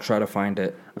God, I'll try to find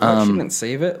it." Well, she didn't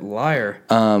save it. Liar.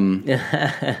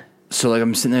 So like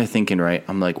I'm sitting there thinking, right?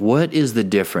 I'm like, what is the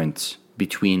difference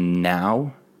between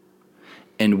now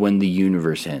and when the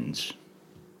universe ends?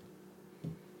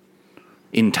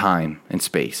 In time and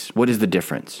space. What is the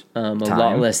difference? a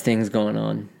lot less things going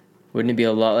on. Wouldn't it be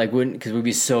a lot like because we'd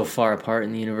be so far apart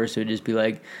in the universe? It would just be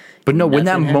like. But no, when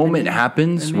that nothing moment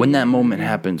happening. happens,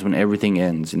 when everything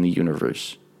ends in the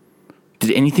universe,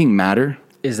 did anything matter?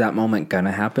 Is that moment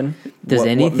gonna happen? Does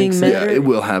anything makes it- matter? Yeah, it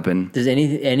will happen. Does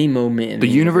any moment in The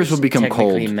universe will become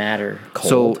technically cold. matter?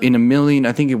 So in a million,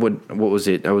 I think it would. What was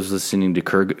it? I was listening to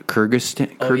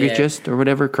Kyrgyzst or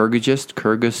whatever.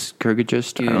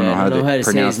 Kyrgyzst. Dude, I don't know how to to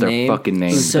say pronounce his their name. fucking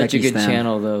name. Such a good Uzbekistan.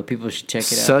 channel, though. People should check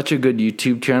it out. Such a good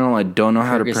YouTube channel. I don't know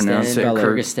how to pronounce it.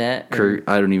 Kyrgyzstan.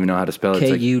 I don't even know how to spell it.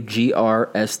 It's like,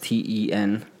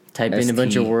 KUGRSTEN. Type in a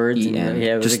bunch of words. And, STEN.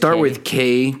 yeah, with just a start K, with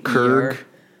K. Kyrg.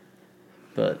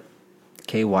 But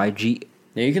KYG.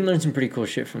 yeah, you can learn some pretty cool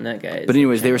shit from that guy. But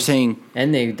anyways, they were saying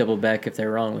and they double back if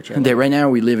they're wrong, which I that like. right now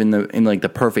we live in like the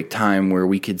perfect time where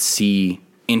we could see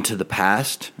into the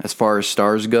past as far as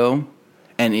stars go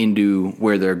and into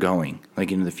where they're going,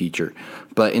 like into the future.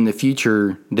 But in the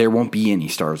future, there won't be any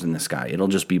stars in the sky. It'll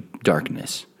just be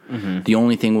darkness. The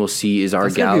only thing we'll see is our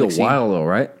It's gonna galaxy. be a while though,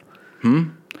 right?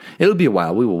 It'll be a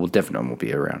while. We'll definitely won't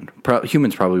be around.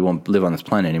 Humans probably won't live on this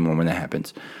planet anymore when that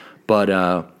happens. But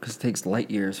Because it takes light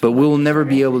years. But we'll never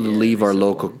be able to leave our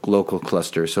local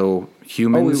cluster. So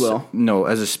humans, will. No,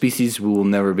 as a species, we will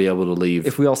never be able to leave.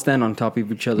 If we all stand on top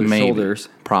of each other's Maybe, shoulders,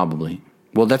 probably.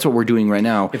 Well, that's what we're doing right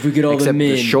now. If we get all the except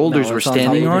men- the shoulders No, we're it's on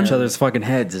standing top of on. each other's fucking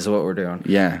heads is what we're doing.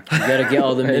 Yeah. You gotta get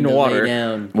all the men In to water. lay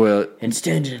down Well, and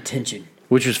stand at attention.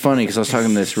 which was funny because I was talking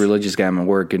to this religious guy at my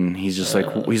work, and he's just like,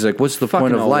 what's the point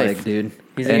Fucking of Oleg, life, dude.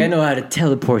 He's like, And- I know how to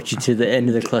teleport you to the end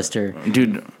of the cluster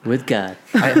dude? with God.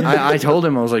 I told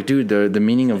him, I was like, dude, the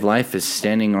meaning of life is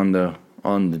standing on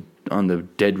the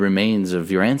dead remains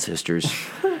of your ancestors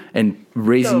and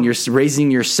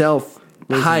raising yourself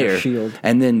higher, your shield.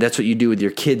 and then that's what you do with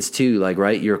your kids too. Like,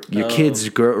 right, your kids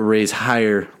raise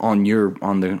higher on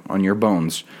your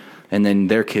bones, and then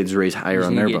their kids raise higher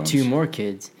on You their get bones. 2 more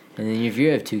kids, and then if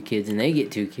you have 2 kids and they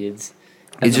get 2 kids,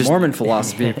 It's just- Mormon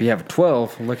philosophy. If you have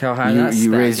 12, look how high that you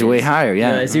stack raise is. way higher,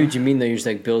 yeah. I see what you mean. Though you're just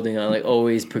like building on, like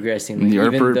always progressing. Like,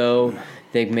 Your even though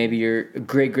like maybe your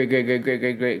great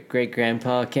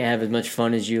grandpa can't have as much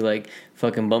fun as you, like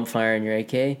fucking bump fire in your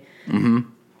AK. Mm-hmm.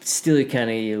 Still,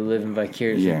 you living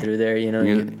vicariously Yeah. through there. You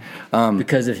know,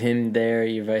 because of him there,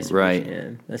 you're vice versa. Right. Yeah,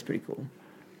 that's pretty cool.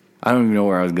 I don't even know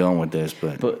where I was going with this,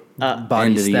 but But Body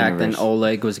End of the stacked, and universe.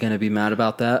 Oleg was going to be mad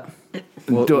about that.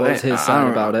 What Do- was his I side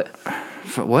don't- about it?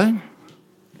 what?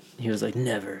 he was like,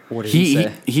 never. What did he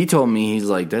say? He told me, he's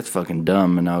like, that's fucking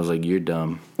dumb, and I was like, you're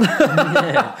dumb.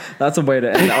 That's a way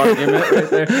to end the argument right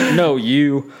there. No,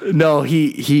 you. No,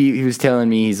 he was telling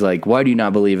me, he's like, why do you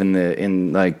not believe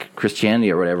in like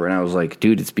Christianity or whatever? And I was like,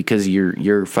 dude, it's because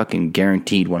you're fucking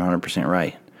guaranteed 100%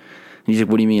 right. And he's like,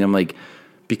 what do you mean? I'm like,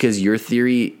 because your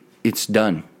theory, it's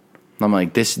done. I'm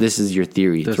like, this is your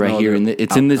theory. There's It's right no here. other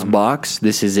It's in this box.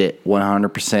 This is it.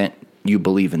 100% you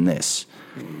believe in this.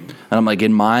 And I'm like,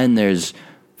 in mine, there's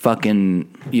fucking,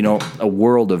 a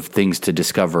world of things to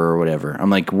discover or whatever. I'm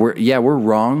like, we're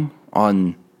wrong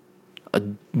on a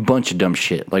bunch of dumb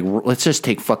shit. Like, let's just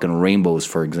take fucking rainbows,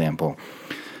 for example.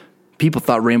 People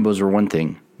thought rainbows were one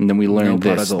thing, and then we learned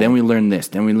pot of this, gold. then we learned this,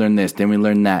 then we learned this, then we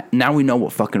learned that. Now we know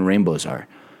what fucking rainbows are.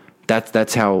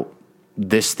 That's how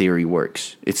this theory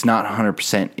works. It's not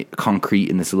 100% concrete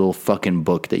in this little fucking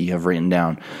book that you have written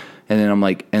down. And then I'm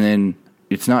like,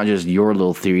 it's not just your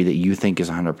little theory that you think is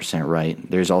 100% right.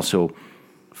 There's also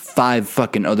 5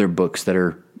 fucking other books that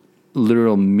are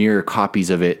literal mirror copies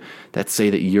of it that say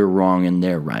that you're wrong and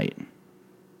they're right.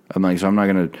 I'm like, so I'm not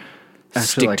going to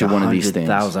stick like to one of these things.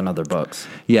 100,000 other books.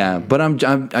 Yeah, but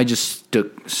I just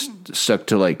stuck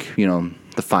to like,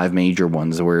 the 5 major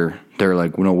ones where they're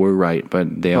like, no, we're right,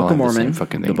 but they all Book have of the same Mormon,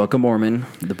 fucking the thing. Book of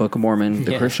Mormon,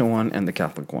 the Yeah. Christian one, and the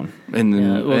Catholic one. And then,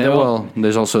 Yeah, well, they're all-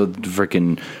 there's also the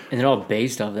freaking And they're all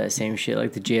based off that same shit,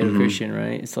 like the Mm-hmm. Judeo-Christian,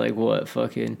 right? It's like what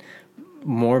fucking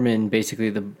Mormon, basically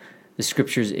the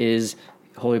scriptures is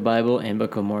Holy Bible and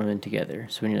Book of Mormon together.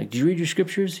 So when you're like, "Do you read your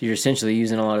scriptures?" You're essentially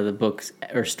using a lot of the books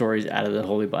or stories out of the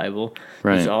Holy Bible.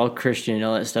 Right. It's all Christian and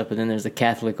all that stuff, but then there's the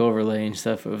Catholic overlay and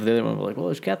stuff of the other one. We're like, "Well,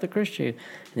 it's Catholic Christian," and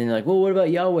then they're like, "Well, what about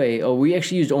Yahweh?" Oh, we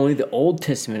actually used only the Old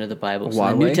Testament of the Bible. So the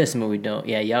Yahweh? New Testament we don't.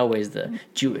 Yeah, Yahweh is the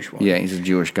Jewish one. Yeah, he's a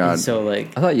Jewish god. And so like,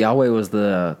 I thought Yahweh was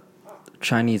the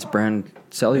Chinese brand You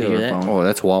cellular hear that? phone. Oh,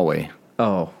 that's Huawei.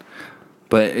 Oh.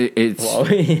 But it's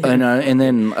Huawei. and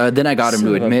then I got him Son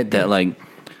to of a admit that like,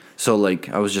 so like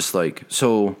I was just like,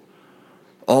 so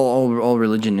all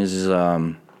religion is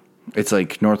it's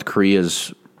like North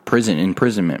Korea's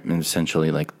imprisonment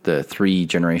essentially, like the 3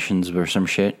 generations or some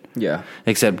shit. Yeah.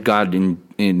 Except God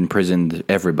imprisoned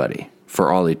everybody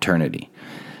for all eternity.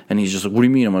 And he's just like, what do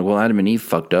you mean? I'm like, well, Adam and Eve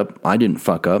fucked up. I didn't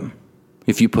fuck up.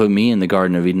 If you put me in the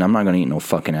Garden of Eden, I'm not going to eat no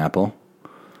fucking apple.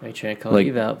 what are you trying to call Like-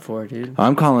 Eve out for, dude?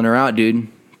 I'm calling her out, dude.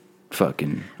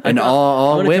 Fucking. And I'm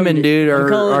all gonna women, come- dude, I'm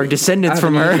calling- are descendants I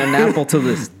from haven't her. eaten an apple to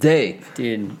this day.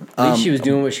 Dude, at least she was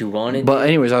doing what she wanted. But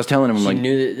anyways, I was telling him, I'm she like,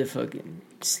 knew that the fucking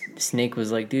snake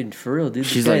was like, dude, for real, dude.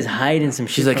 She's This guy's like- hiding some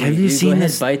shit. she's like, from have me, you dude. seen Go ahead,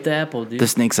 this- bite the apple, dude. the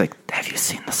snake's like, have you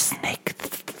seen the snake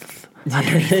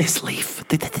underneath this leaf?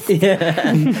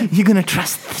 You're going to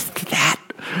trust that?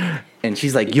 And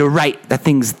she's like, you're right. That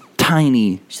thing's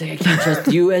tiny. She's like, I can't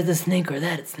trust you as the snake or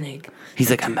that snake. He's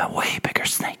like, I'm a way bigger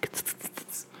snake.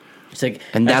 She's like,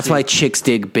 And that's why actually, chicks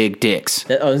dig big dicks.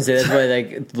 I was gonna say, that's why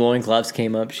like loincloths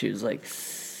came up. She was like,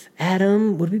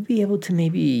 Adam, would we be able to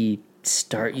maybe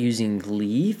start using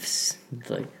leaves? It's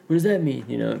like, what does that mean?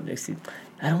 You know, next thing,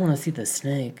 I don't want to see the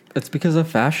snake, It's because of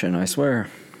fashion, I swear.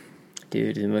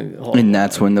 dude. And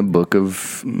that's when the book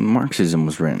of Marxism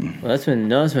was written. Well, that's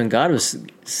when God was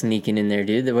sneaking in there,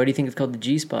 dude. Why do you think it's called the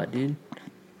G spot, dude?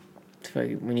 It's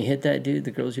like, when you hit that, dude,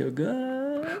 the girls go, God.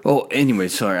 Oh, anyway,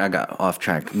 sorry, I got off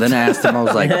track. Then I asked him, I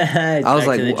was like,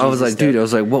 dude, I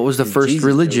was like, what was the first Jesus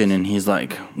religion? goes. And he's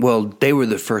like, well, they were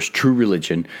the first true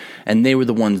religion, and they were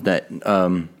the ones that,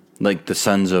 like the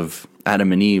sons of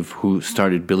Adam and Eve, who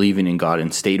started believing in God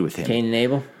and stayed with Him. Cain and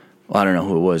Abel. Well, I don't know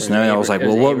who it was. And then I was like, It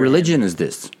was well, what Abraham. religion is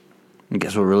this? And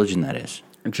guess what religion that is?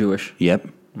 Jewish. Yep.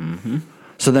 Mm-hmm.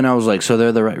 So then I was like, so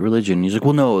they're the right religion? He's like,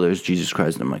 well, no, there's Jesus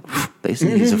Christ. And I'm like, they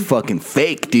say he's a fucking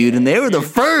fake, dude. And they were the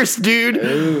first,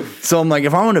 dude. So I'm like,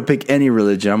 if I want to pick any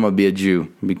religion, I'm going to be a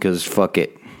Jew because fuck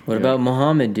it. What about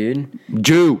Muhammad, dude?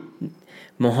 Jew.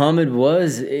 Muhammad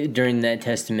was during that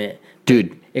testament.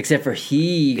 Dude, Except for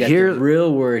he got Here- the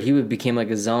real word. He became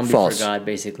like a zombie False. for God,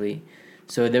 basically.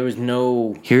 So there was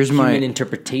no Here's human my-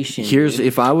 interpretation. here's dude.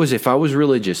 if I was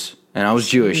religious and I was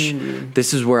Jewish,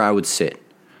 this is where I would sit.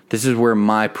 This is where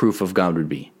my proof of God would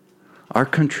be. Our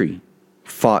country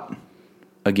fought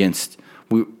against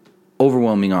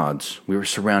overwhelming odds. We were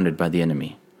surrounded by the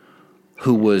enemy,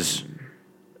 who was,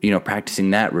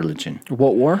 practicing that religion.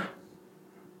 What war?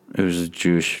 It was a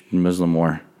Jewish Muslim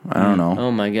war. I don't know.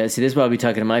 Oh my God! See, this is why I'll be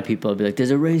talking to my people. I'll be like,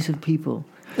 "There's a race of people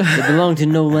that belong to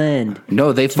no land."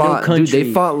 No, they no fought. Dude, they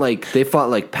country. fought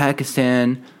like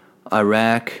Pakistan,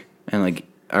 Iraq, and like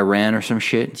Iran or some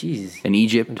shit. Jesus, And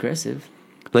Egypt. aggressive.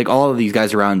 Like all of these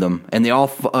guys around them, and they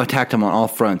all attacked them on all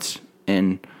fronts.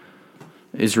 And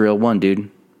Israel won, dude.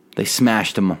 They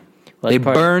smashed them. Well, They that's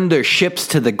part- burned their ships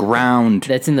to the ground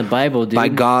That's in the Bible, dude. by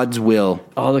God's will.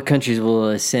 All the countries will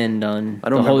ascend on I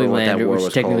don't the Holy remember what Land, that war which was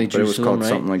is technically called, but it was Jerusalem, called right?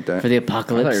 something like that. For the I thought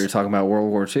apocalypse. you were talking about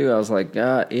World War II. I was like,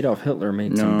 Adolf Hitler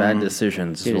made some bad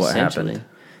decisions. Dude, Is what essentially. happened.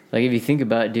 Like if you think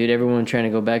about it, dude, everyone trying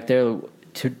to go back there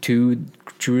to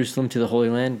Jerusalem, to the Holy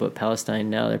Land, but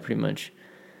Palestine now, they're pretty much...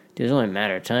 Dude, it's only a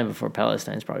matter of time before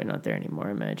Palestine's probably not there anymore,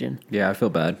 I imagine. Yeah, I feel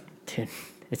bad. Dude,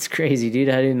 it's crazy, dude.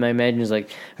 How did my imagine is like,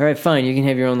 all right, fine, you can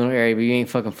have your own little area, but you ain't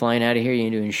fucking flying out of here. You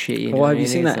ain't doing shit. You ain't Well, doing have you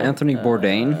seen anything. that It's like, Anthony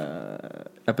Bourdain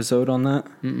episode on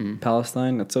that?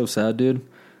 Palestine? That's so sad, dude.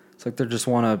 It's like they just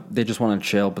want to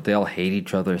chill, but they all hate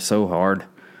each other so hard.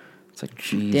 It's like,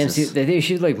 Jesus. Damn, see, they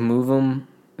should like move them.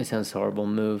 It sounds horrible.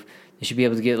 Move. They should be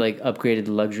able to get like upgraded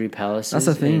luxury palaces. That's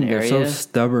the thing. In an They're area. so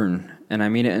stubborn, and I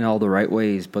mean it in all the right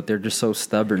ways. But they're just so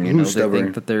stubborn. You Who's know, they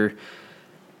stubborn? think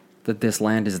that this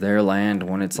land is their land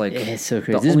when it's like Yeah, it's so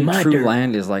crazy. the This is only my true dirt.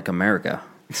 land is like America.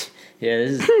 Yeah,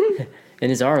 this is,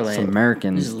 and it's our land.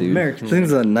 Americans, This is dude. American I think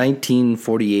it's land. the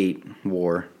 1948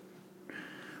 war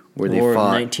where they War of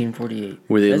fought, 1948.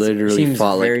 where they That literally seems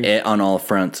fought very- on all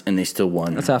fronts, and they still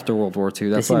won. That's after World War II.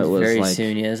 That's That why it seems was very like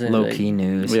soon, yeah, isn't it? low Like- key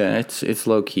news. Yeah, it's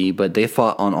low key, but they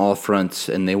fought on all fronts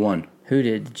and they won. Who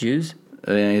did? The Jews?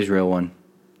 Israel won.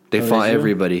 They Oh, fought Israel?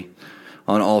 everybody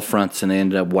on all fronts, and they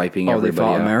ended up wiping Oh, they everybody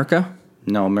fought out. America.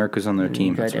 No, America's on their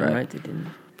team. Goddamn right they didn't.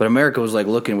 But America was like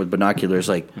looking with binoculars,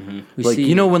 like, like see-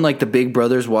 you know when like the big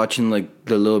brother's watching like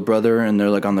the little brother, and they're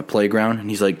like on the playground,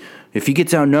 and he's like, if he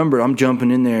gets outnumbered, I'm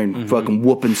jumping in there and fucking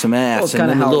whooping some ass. it's And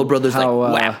kinda then the how- little brother's how,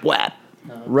 like, whap whap.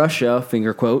 Russia,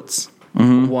 finger quotes,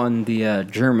 won the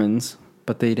Germans,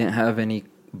 but they didn't have any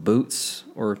boots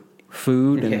or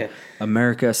food, and Yeah.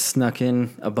 America snuck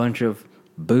in a bunch of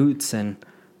boots and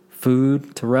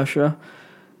food to Russia,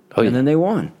 Oh, and yeah. then they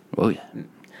won. Oh yeah. And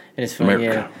it's funny,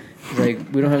 America. yeah. It's like,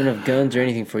 we don't have enough guns or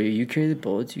anything for you. You carry the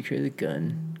bullets, you carry the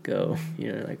gun, go.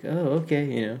 You know, like, oh, okay,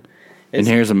 you know. And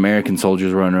here's American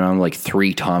soldiers running around with like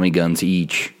 3 Tommy guns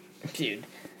each. Dude.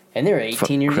 And they were 18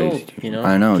 Fucking years crazy, old, dude. you know.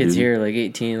 I know, Kids dude. here are like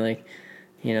 18, like,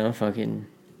 you know, fucking,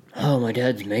 oh, my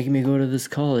dad's making me go to this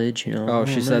college, you know. Oh,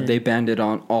 she said man. they banned it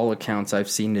on all accounts I've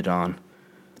seen it on.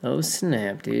 Oh,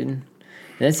 snap, dude.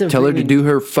 That's the Tell her to freaking- do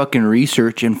her fucking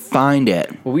research and find it.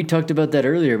 Well, we talked about that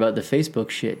earlier about the Facebook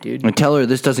shit, dude. And tell her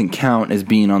this doesn't count as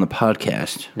being on the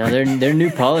podcast. Now their new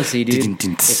policy, dude. Dun,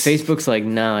 dun, If dun. Facebook's like,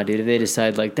 nah, dude, if they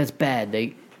decide like that's bad, they'll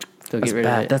That's get rid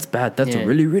of bad. it. That's bad. That's Yeah.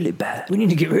 really, really bad. We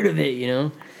need to get rid of it, you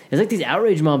know? It's like these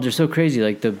outrage mobs are so crazy,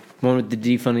 like the one with the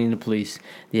defunding the police.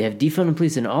 They have defunding the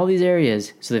police in all these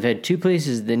areas. So they've had 2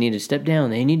 places that need to step down.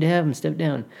 They need to have them step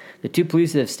down. The 2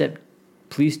 police that have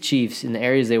police chiefs in the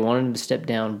areas they wanted them to step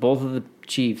down, both of the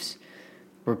chiefs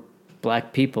were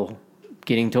black people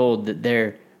getting told that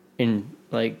they're in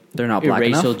like They're not black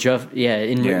racial enough?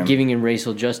 in giving in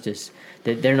racial justice,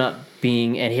 that they're not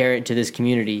being adherent to this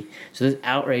community. So this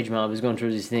outrage mob is going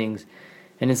towards these things,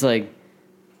 and it's like,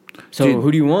 so Dude.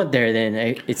 who do you want there then?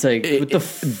 It's like, what the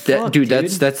fuck, dude,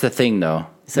 that's the thing though.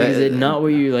 It's like, is it not what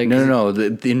you like? No.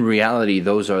 In reality,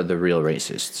 those are the real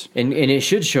racists. And it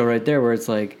should show right there where it's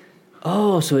like,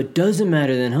 oh, so it doesn't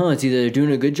matter then, huh? It's either they're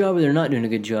doing a good job or they're not doing a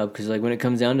good job. Because like when it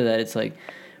comes down to that, it's like,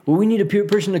 well, we need a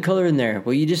person of color in there.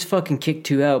 Well, you just fucking kicked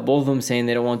 2 out, both of them saying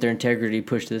they don't want their integrity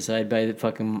pushed to the side by the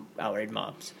fucking outrage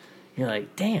mobs. You're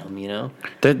like, damn, you know.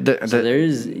 So there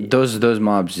is- those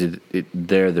mobs.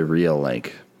 They're the real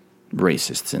like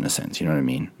racists in a sense. You know what I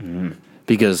mean? Mm-hmm.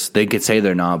 Because they could say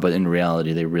they're not, but in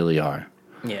reality, they really are.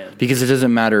 Yeah. Because it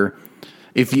doesn't matter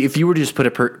if you were to just put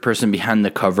a person behind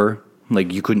the cover,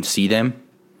 like you couldn't see them.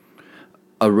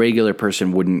 A regular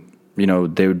person wouldn't. You know,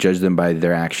 they would judge them by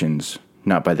their actions,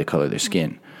 not by the color of their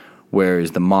skin.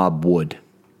 Whereas the mob would.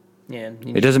 Yeah.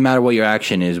 It doesn't matter what your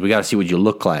action is. We got to see what you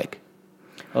look like.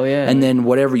 Oh yeah. And then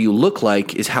whatever you look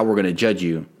like is how we're going to judge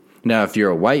you. Now, if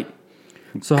you're a white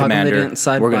So how come they commander, didn't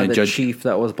side we're by gonna the judge- chief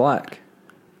that was black?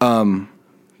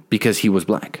 because he was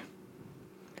black.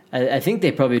 I think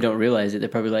they probably don't realize it. They're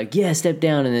probably like, yeah, step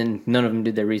down, and then none of them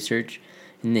did their research,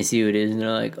 and they see who it is, and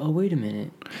they're like, oh, wait a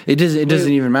minute. It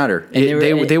doesn't even matter. And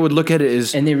They would look at it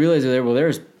as And they realize that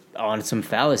there's on some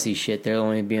fallacy shit. They're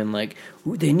only being like,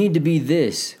 ooh, they need to be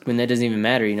this, when that doesn't even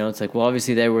matter. You know, it's like, well,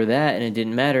 obviously they were that, and it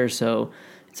didn't matter. So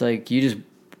it's like you just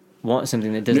want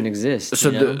something that doesn't exist. so.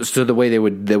 you know? The way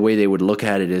they would look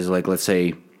at it is like, let's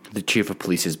say the chief of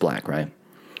police is black, right?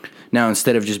 Now,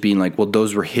 instead of just being like, well,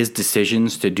 those were his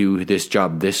decisions to do this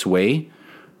job this way,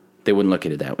 they wouldn't look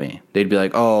at it that way. They'd be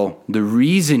like, oh, the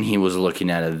reason he was looking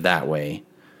at it that way,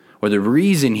 or the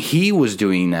reason he was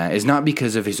doing that is not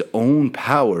because of his own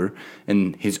power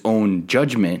and his own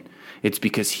judgment. It's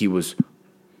because he was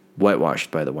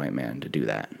whitewashed by the white man to do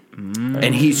that.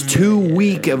 And he's too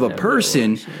weak of a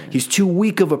person. He's too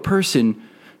weak of a person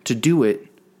to do it.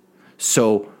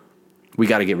 So we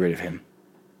got to get rid of him.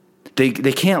 They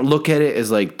can't look at it as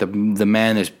like the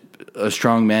man is a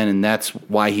strong man and that's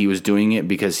why he was doing it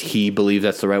because he believes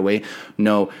that's the right way.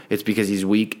 No, it's because he's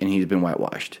weak and he's been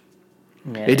whitewashed.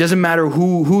 Yeah. It doesn't matter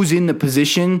who's in the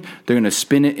position. They're going to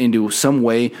spin it into some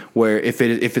way where if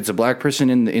it's a black person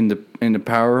in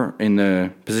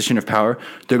the position of power,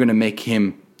 they're going to make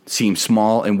him seem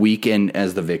small and weak and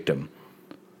as the victim.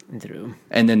 True.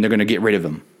 And then they're going to get rid of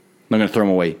him. They're going to throw him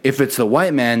away. If it's the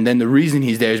white man, then the reason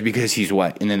he's there is because he's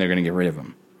white, and then they're going to get rid of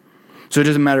him. So it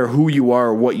doesn't matter who you are,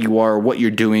 or what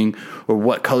you're doing, or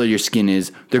what color your skin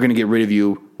is. They're going to get rid of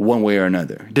you one way or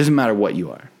another. It doesn't matter what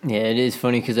you are. Yeah, it is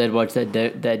funny because I'd watched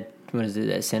that what is it,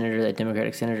 that senator, that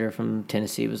Democratic senator from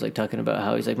Tennessee was like talking about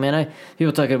how he's like, man,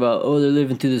 people talking about, oh, they're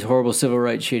living through this horrible civil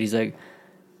rights shit. He's like,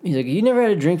 you never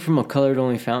had a drink from a colored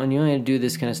only fountain. You only had to do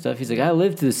this kind of stuff. He's like, I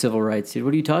lived through the civil rights, dude.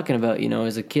 What are you talking about? You know,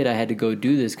 as a kid, I had to go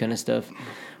do this kind of stuff.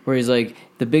 Where he's like,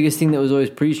 the biggest thing that was always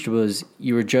preached was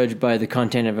you were judged by the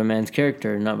content of a man's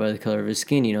character, not by the color of his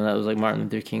skin. You know, that was like Martin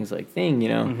Luther King's like thing. You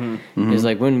know, It was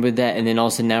like, when would that? And then all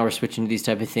of a sudden now we're switching to these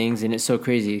type of things, and it's so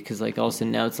crazy because like all of a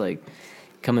sudden now it's like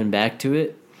coming back to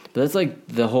it. But that's like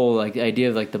the whole like idea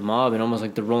of like the mob and almost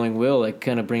like the rolling wheel, like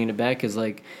kind of bringing it back is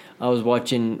like I was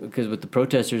watching because with the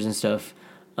protesters and stuff,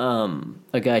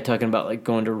 a guy talking about like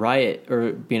going to riot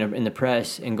or being in the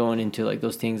press and going into like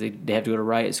those things. They have to go to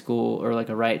riot school or like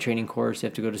a riot training course. They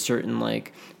have to go to certain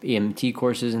like EMT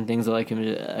courses and things like him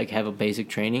to like have a basic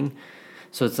training.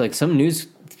 So it's like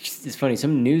it's funny,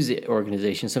 some news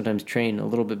organizations sometimes train a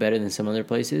little bit better than some other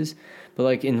places. But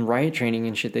like in riot training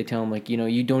and shit, they tell them like,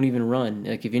 you don't even run.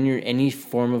 Like if you're in any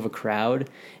form of a crowd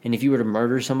and if you were to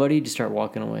murder somebody, just start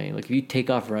walking away. Like if you take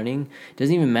off running, it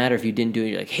doesn't even matter if you didn't do it.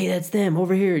 You're like, hey, that's them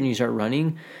over here. And you start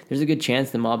running. There's a good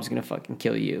chance the mob's going to fucking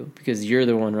kill you because you're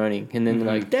the one running. And then they're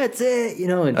like, that's it,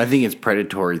 And I think it's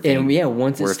predatory thing. And yeah,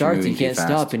 once it where if starts, moving you can't too fast.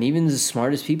 stop. And even the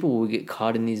smartest people will get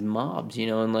caught in these mobs,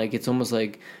 and like it's almost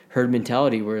like herd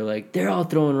mentality where like they're all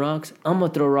throwing rocks, I'm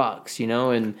gonna throw rocks,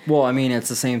 and Well, I mean, it's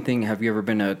the same thing. Have you ever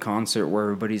been to a concert where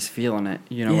everybody's feeling it?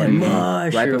 You know Yeah, what I mean?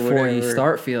 mosh Right or before you whatever.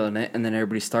 start feeling it, and then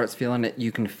everybody starts feeling it,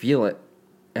 you can feel it,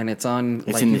 and it's on.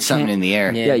 It's like, in you something can't- in the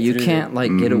air. Yeah. you through can't the-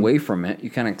 like get away from it. You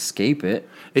can't escape it.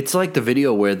 It's like the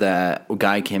video where that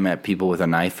guy came at people with a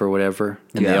knife or whatever,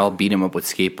 and they Yeah. all beat him up with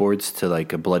skateboards to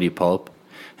like a bloody pulp.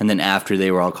 And then after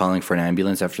they were all calling for an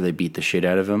ambulance after they beat the shit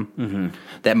out of him,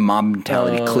 that mob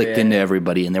mentality Oh, clicked yeah. into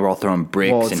everybody, and they were all throwing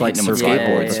bricks Well, and it's like hitting them with survival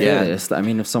skateboards. at the yeah. fittest. I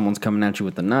mean, if someone's coming at you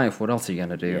with a knife, what else are you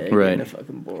gonna do? Yeah, Right. getting a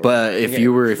fucking board. But if Getting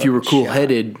you were fucking cool shot.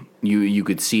 headed, you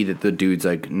could see that the dude's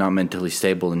like not mentally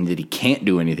stable and that he can't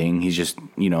do anything. He's just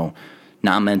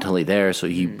not mentally there. So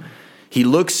he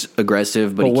looks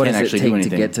aggressive, but he what can't does it actually take do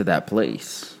anything. to get to that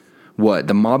place? What,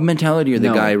 the mob mentality or the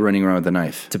No. guy running around with a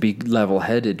knife? To be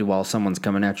level-headed while some's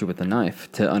coming at you with a knife,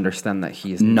 to understand that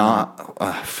he's Not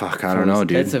fuck. I don't know,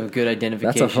 dude. That's a good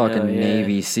identification. That's a fucking yeah.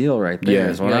 Navy SEAL right there. Yeah.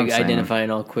 Is what You're, I'm like saying.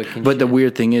 identifying all quick. And But the shit.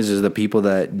 weird thing is the people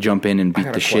that jump in and beat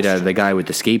got the a shit out of question. the guy with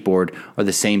the skateboard are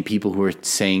the same people who are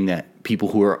saying that people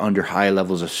who are under high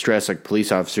levels of stress, like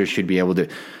police officers, should be able to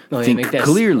think make that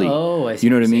clearly. I see You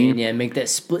know what I you're saying. mean? Yeah, make that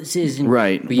split decision.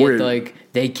 Right. But yet, Where- like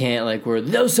they can't. Like where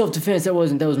that was self defense. That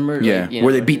was murder. Yeah, like,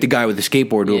 where they beat the guy with the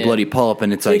skateboard to a Yeah. bloody pulp,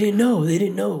 and it's They like, didn't know. They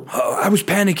didn't know. oh, I was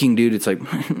panicking, dude. It's like,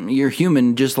 you're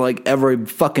human, just like every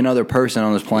fucking other person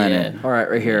on this planet. Yeah. All right,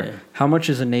 right here. Yeah. How much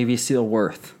is a Navy SEAL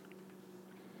worth?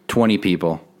 20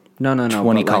 people. No.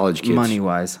 20 college kids.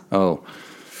 Money-wise. Oh,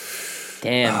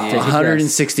 Damn, dude.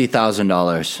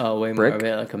 $160,000. Oh, way more. Brick? I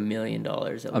bet like $1 million. At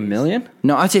least. $1 million?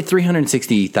 No, I'd say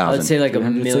 360,000. I'd say like a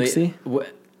 360? million.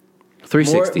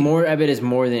 360. More. I bet is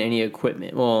more than any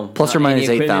equipment. Well, Plus or not any minus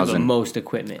equipment, 8,000. but most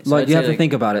equipment. So Like I'd you say, have to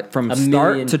think about it from a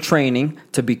start million- to training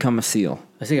to become a SEAL.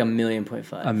 I think $1.5 million.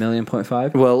 $1.5 million?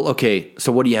 Well, okay.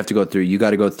 So what do you have to go through? You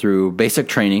got to go through basic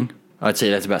training. I'd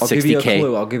say that's about I'll give you a 60K.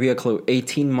 clue. I'll give you a clue.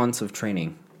 18 months of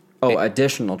training. Oh,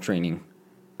 additional training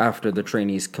after the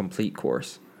trainee's complete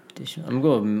course. I'm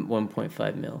going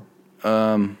 1.5 mil.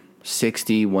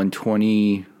 60,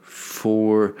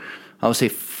 124. I would say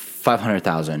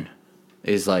 500,000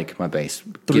 is like my base.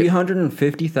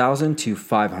 350,000 to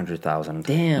 500,000.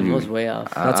 Damn, I was way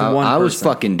off. That's I, one I was person.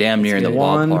 fucking damn near in the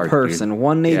One ballpark. person, dude.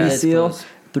 one Navy Yeah. That's SEAL, close.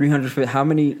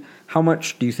 350. How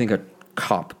much do you think a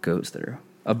cop goes through?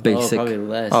 A Oh, basic. probably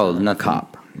less. Oh, nothing.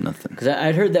 Cop. Nothing. Because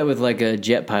I'd heard that with like a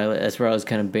jet pilot. That's where I was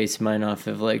kind of basing mine off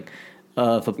of. Like,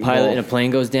 if a pilot in a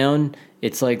plane goes down,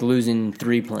 it's like losing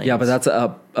 3 planes. Yeah, but that's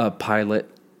a pilot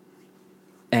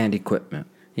and equipment.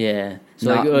 yeah.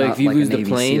 So Not- like, not if you like a lose the Navy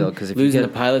plane, SEAL, 'cause if you losing get-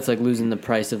 the pilot's like losing the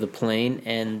price of the plane,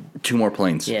 and 2 more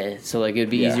planes. yeah. So like it'd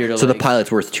be Yeah. easier to. So the like,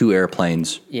 pilot's worth 2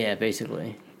 airplanes. Yeah,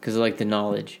 basically, because of like the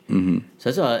knowledge. Mm-hmm. So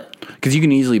that's all. Because you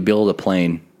can easily build a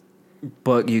plane.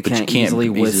 But you But you can't, can't easily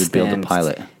easily withstand build a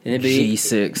pilot. And it'd be-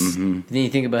 G6. Then you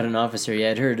think about an officer. Yeah,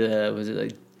 I'd heard. Was it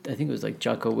like? I think it was like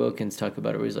Jocko Wilkins talk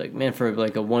about it. Where he's like, man, for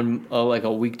like like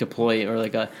a week deploy or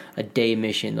like a day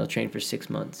mission, they'll train for 6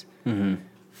 months. Mm-hmm.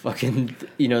 Fucking,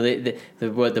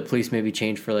 the police maybe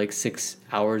change for like 6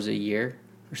 hours a year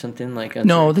or something like. on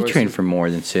No, certain they train courses. for more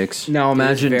than 6. Now Dude, it's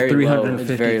imagine very low. It's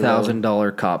very low.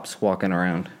 $350,000 cops walking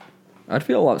around. I'd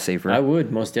feel a lot safer. I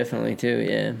would most definitely too.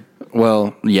 Yeah.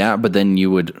 Well, yeah, but then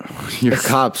your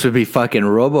cops would be fucking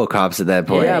RoboCops at that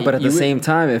point. yeah, but at you the would- same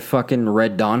time, if fucking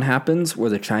Red Dawn happens, where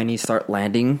the Chinese start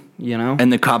landing,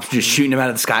 And the cops just shooting them out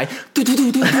of the sky.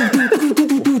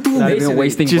 not even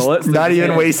wasting Just bullets, not they're even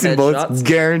just wasting headshots. bullets.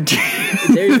 Guaranteed.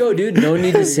 There you go, dude. No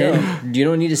need to send. You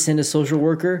don't need to send a social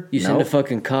worker. You send a Nope.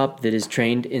 fucking cop that is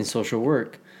trained in social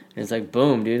work. And it's like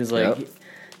boom, dude. It's like, Yep.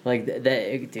 like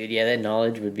that, dude. Yeah, that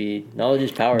knowledge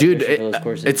is power, Dude, especially for those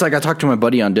courses. it's like I talked to my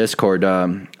buddy on Discord. I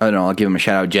don't know. I'll give him a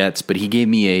shout out, Jets. But he gave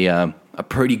me a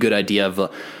pretty good idea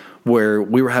of where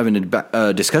we were having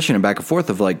a discussion and back and forth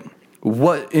of like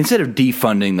what instead of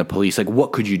defunding the police, like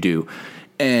what could you do?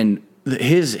 And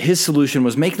his solution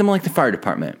was make them like the fire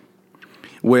department,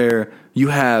 where you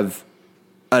have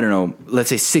I don't know, let's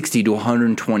say 60 to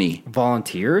 120.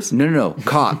 Volunteers? No,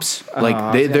 cops. Like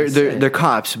I was gonna say. they're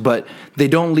cops, but they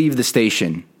don't leave the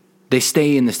station. They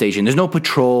stay in the station. There's no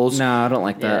patrols. No, I don't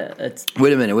like Yeah, that. that's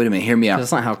Wait a minute. Hear me out.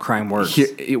 That's not how crime works.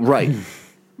 Right.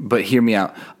 But hear me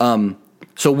out.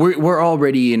 So we're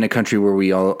already in a country where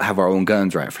we all have our own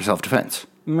guns, right, for self-defense.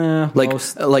 Meh, Like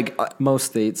most, most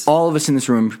states. all of us in this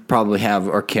room probably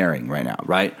are carrying right now,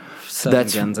 right? 7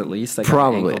 guns at least. I got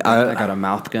probably. An ankle gun, I got a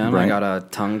mouth gun. Right. I got a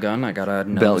tongue gun. I got a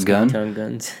nose Belt gun. tongue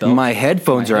guns. My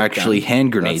headphones My are head actually gun. hand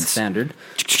That's grenades. standard.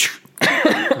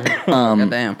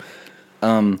 Goddamn.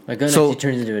 My gun So- actually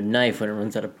turns into a knife when it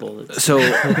runs out of bullets. So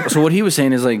what he was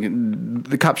saying is like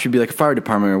the cops should be like a fire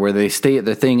department where they stay at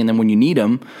their thing, and then when you need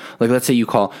them, like let's say you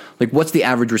call, like what's the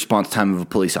average response time of a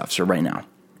police officer right now?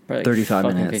 Probably 35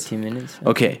 fucking minutes. 15 minutes.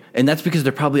 Okay, and that's because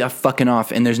they're probably off fucking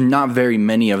off, and there's not very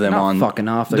many of them Not on. fucking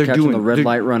off. They're catching the red they're-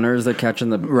 light runners. They're catching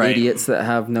the Right. idiots that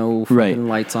have no fucking Right.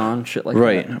 lights on. Shit like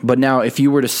Right, that. but now if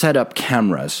you were to set up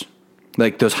cameras,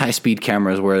 like those high speed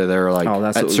cameras where they're like Oh,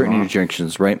 that's what at we certain want.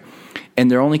 intersections, right?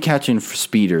 And they're only catching for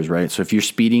speeders, right? So if you're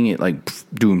speeding, it like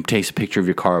takes a picture of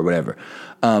your car or whatever.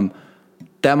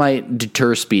 That might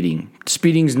deter speeding.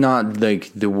 Speeding's not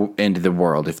like the end of the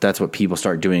world if that's what people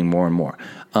start doing more and more.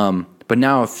 But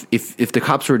now if the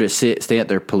cops were to stay at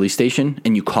their police station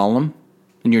and you call them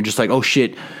and you're just like, oh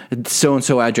shit, so and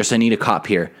so address, I need a cop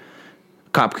here.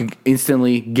 Cop could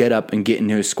instantly get up and get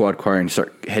into his squad car and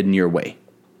start heading your way,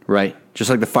 right? Just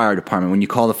like the fire department. When you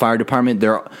call the fire department,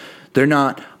 they're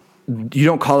not. You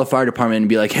don't call the fire department and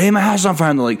be like, "Hey, my house is on fire."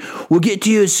 And they're like, "We'll get to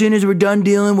you as soon as we're done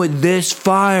dealing with this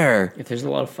fire." If there's a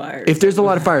lot of fires. If there's a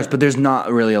lot of fires, but there's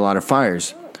not really a lot of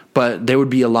fires. But there would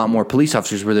be a lot more police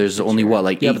officers where there's only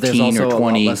like Yeah, but there's 18 also or a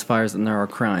 20. lot less fires than there are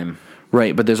crime.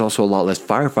 Right, but there's also a lot less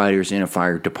firefighters in a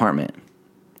fire department.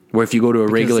 Where if you go to a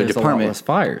regular there's a lot department, less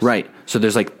fires. Right. So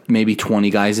there's like maybe 20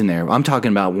 guys in there. I'm talking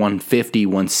about 150,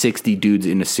 160 dudes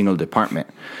in a single department.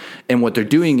 And what they're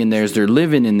doing in there is they're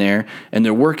living in there and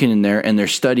they're working in there and they're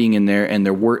studying in there and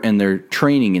they're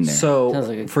training in there. So Sounds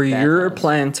like a for your bathhouse.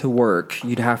 plan to work,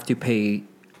 you'd have to pay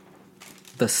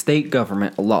the state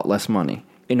government a lot less money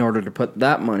in order to put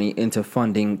that money into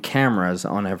funding cameras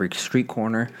on every street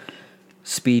corner,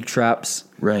 speed traps,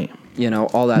 right. you know,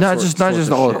 all that. Not just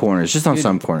of all the shit. corners, just on Dude,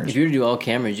 some corners. If you were to do all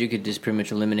cameras, you could just pretty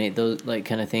much eliminate those like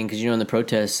kind of thing. Because in the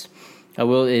protests,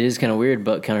 it is kind of weird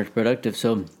but counterproductive.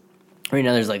 So right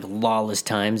now there's like lawless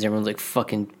times. Everyone's like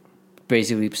fucking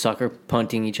basically soccer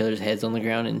punting each other's heads on the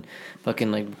ground and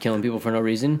fucking like killing people for no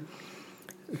reason.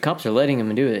 The cops are letting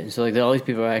them do it. So like all these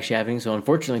people are actually happening. So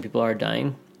unfortunately, people are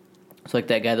dying. So like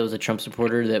that guy that was a Trump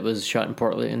supporter that was shot in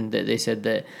Portland, that they said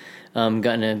that got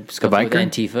in a scuffle with biker?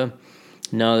 Antifa.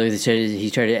 No, they said he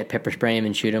tried to pepper spray him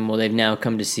and shoot him. Well, they've now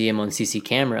come to see him on CC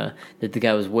camera that the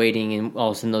guy was waiting, and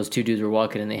all of a sudden those two dudes were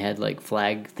walking, and they had like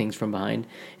flag things from behind,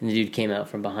 and the dude came out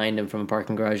from behind him from a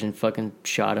parking garage and fucking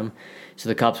shot him. So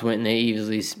the cops went and they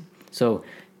easily. So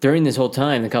during this whole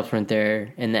time, the cops weren't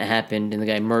there, and that happened, and the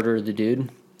guy murdered the dude.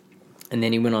 And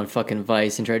then he went on fucking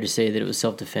Vice and tried to say that it was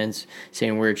self-defense,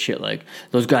 saying weird shit like,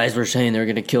 those guys were saying they were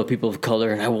going to kill people of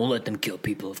color, and I won't let them kill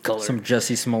people of color. Some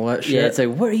Jussie Smollett shit. Yeah, it's like,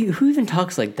 what are you? Who even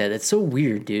talks like that? That's so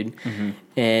weird, dude.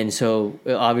 And so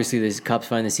obviously, these cops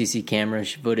find the CC camera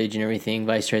footage and everything.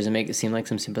 Vice tries to make it seem like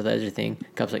some sympathizer thing.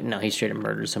 Cops like, no, he straight up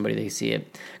murders somebody. They see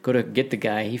it. Go to get the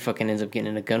guy. He fucking ends up getting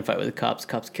in a gunfight with the cops.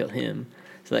 Cops kill him.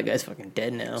 So that guy's fucking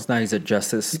dead now. So now he's a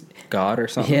justice god or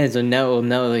something. Yeah. So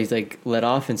now he's like let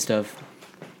off and stuff.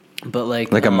 But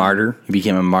like Like a martyr? He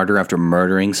became a martyr after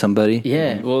murdering somebody?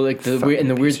 Yeah, well, like the Fucking weird, and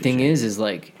the weird piece of thing shit. is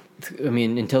like, I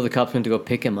mean, until the cops went to go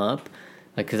pick him up,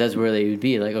 like, because that's where they would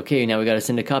be. Like, okay, now we got to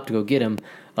send a cop to go get him.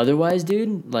 Otherwise,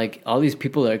 dude, like all these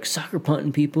people that are like soccer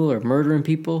punting people or murdering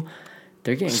people,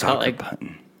 they're getting Soccer caught. Like,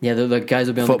 punting. yeah, the guys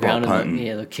will be on Football the ground. And punting.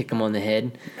 they'll kick him on the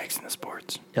head. Mixing the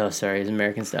sports. Oh, sorry, it's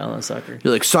American style, not soccer.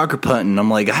 You're like, soccer punting. I'm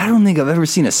like, I don't think I've ever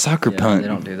seen a soccer Yeah, punt. they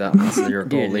don't do that unless you're a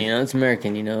Dude, goalie. you know it's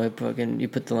American. You know, you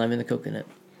put the lime in the coconut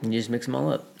and you just mix them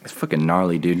all up. It's fucking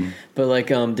gnarly, dude. But like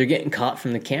they're getting caught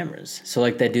from the cameras. So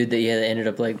like that dude that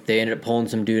they ended up pulling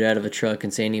some dude out of a truck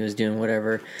and saying he was doing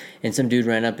whatever, and some dude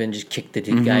ran up and just kicked the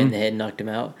guy in the head and knocked him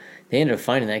out. They ended up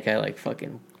finding that guy like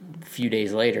fucking a few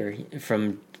days later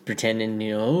from pretending,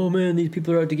 you know, oh man, these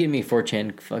people are out to get me.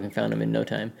 4chan fucking found him in no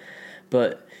time.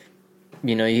 But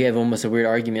you know, you have almost a weird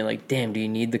argument like, damn, do you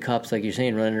need the cops like you're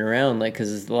saying running around? Like,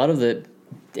 because a lot of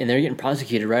and they're getting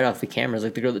prosecuted right off the cameras.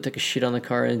 Like the girl that took a shit on the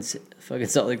car in fucking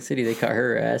Salt Lake City, they caught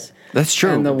her ass. That's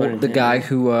true. And But the guy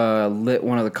who lit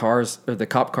one of the cars or the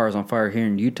cop cars on fire here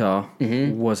in Utah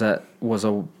was a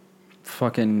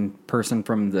fucking person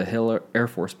from the Hill Air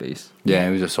Force Base. Yeah,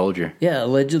 he was a soldier. Yeah,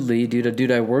 allegedly, dude, a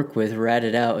dude I work with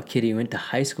ratted out a kid he went to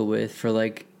high school with for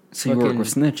like. So you work with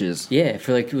snitches. Yeah,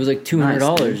 for like, it was like $200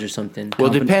 Nice, or something.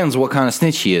 Well, it depends what kind of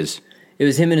snitch he is. It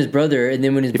was him and his brother, and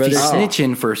then when his If brother he's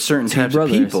snitching for certain types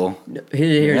brothers. of people,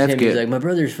 here's that's him. He's good. like, my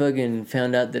brother's fucking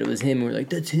found out that it was him. And we're like,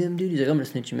 that's him, dude. He's like, I'm gonna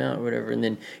snitch him out or whatever. And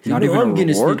then he's Not like, no, even a I'm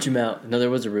gonna reward? snitch him out. No,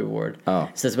 there was a reward. Oh.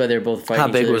 So that's why they're both fighting. How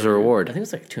each big other. was the reward? I think it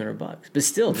was like $200, but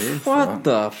still, dude. What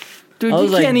the? dude, I you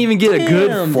was like, can't even get a damn, good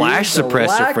dude, flash The suppressor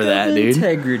lack for that, of dude.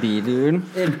 Integrity,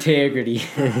 dude. Integrity.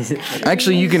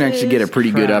 Actually, you can actually get a pretty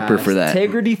good upper for that.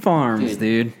 Integrity Farms,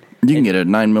 dude. You can get a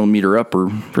 9mm upper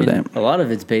for that. A lot of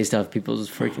it's based off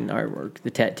people's freaking artwork, the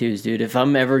tattoos, dude. If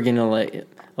I'm ever gonna like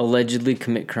allegedly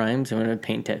commit crimes, I'm gonna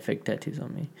paint fake tattoos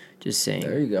on me. Just saying.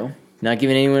 There you go. Not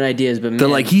giving anyone ideas, but They're man,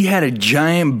 like, he had a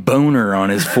giant boner on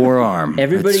his forearm.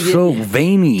 Everybody That's so get-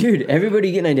 veiny. dude,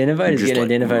 everybody getting identified is Just getting like,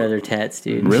 identified by their tats,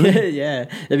 dude. Really? Yeah,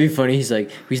 that'd be funny. He's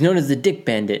like, he's known as the Dick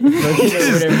Bandit.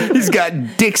 Whatever. He's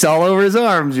got dicks all over his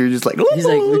arms. You're just like, He's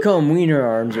like, we call him Wiener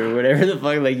Arms or whatever the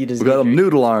fuck. Like you just we got get him your-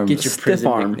 noodle arms. Get your Stiff prison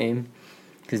arm. nickname.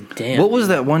 Because damn, What was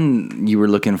that one you were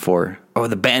looking for? Oh,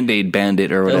 the Band-Aid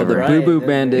Bandit or whatever. right. Boo Boo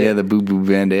Bandit. Yeah, the Boo Boo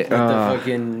Bandit. The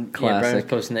fucking classic. Brian was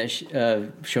posting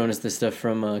that, showing us the stuff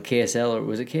from KSL or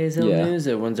was it KSL Yeah. News?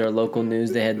 It was our local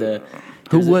news. They had the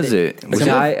Who was it? The Was it-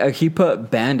 guy, he put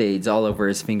Band-Aids all over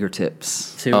his fingertips.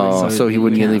 so he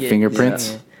wouldn't get any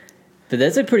fingerprints? Yeah. But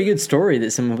that's a pretty good story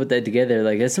that someone put that together.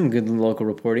 Like that's some good local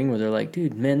reporting where they're like,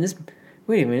 dude, man,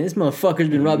 wait a minute, this motherfucker's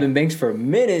been robbing banks for a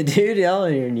minute, dude. Y'all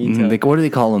here in Utah. Like, what do they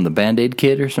call him? The Band-Aid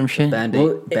Kid or some shit? Band-Aid,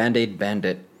 Well, Band-Aid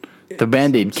Bandit. The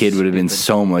Band-Aid Kid would have been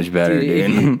so much better,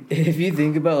 dude. If you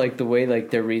think about like the way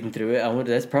like they're reading through it, I wonder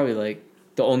that's probably like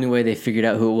the only way they figured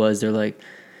out who it was. They're like,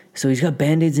 so he's got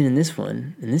Band-Aids in this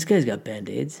one, and this guy's got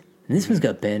Band-Aids, and this one's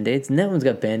got Band-Aids, and that one's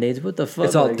got Band-Aids. What the fuck?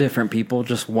 It's all Like, different people.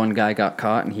 Just one guy got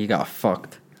caught and he got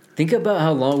fucked. Think about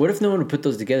how long. What if no one would put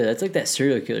those together? That's like that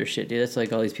serial killer shit, dude. That's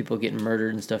like all these people getting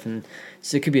murdered and stuff, and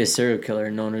so it could be a serial killer,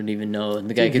 and no one would even know. And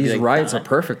the guy Dude, could these be like, riots "Ah." are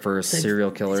perfect for a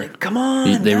serial killer. Come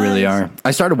on, They really guys. are.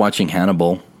 I started watching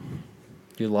Hannibal.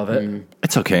 You love it?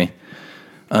 It's okay.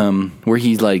 Where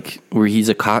he's a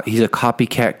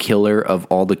copycat killer of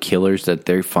all the killers that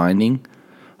they're finding.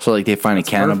 So like they find a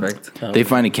cannibal, perfect. they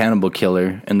find a cannibal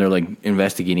killer, and they're like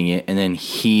investigating it, and then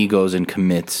he goes and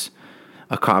commits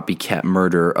a copycat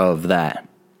murder of that.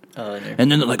 And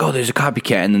then they're like, oh, there's a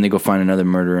copycat, and then they go find another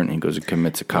murderer, and he goes and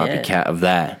commits a copycat of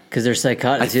that. Because they're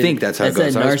psychotic. I think that's how it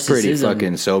goes. That I was pretty narcissism.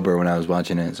 fucking sober when I was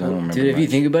watching it, so I don't remember. Dude, if you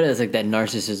much. think about it, it's like that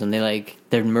narcissism.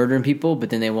 They're murdering people, but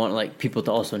then they want like people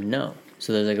to also know.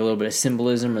 So there's like a little bit of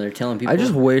symbolism, or they're telling people. I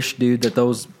just wish, dude, that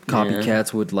those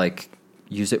copycats would like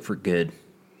use it for good.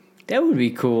 that would be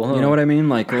cool. Huh? You know what I mean?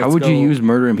 Like, how let's would you go- use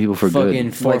murdering people for Fucking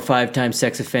good? 4 or Like- 5 times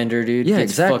sex offender, dude. Yeah,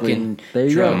 Gets exactly. Fucking There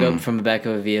you drug go. up from the back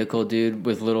of a vehicle, dude,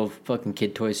 with little fucking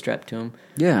kid toys strapped to him.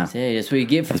 Yeah. Hey, that's what you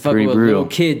get for That's fucking pretty with brutal.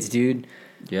 little kids, dude.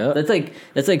 Yeah. That's like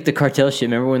the cartel shit.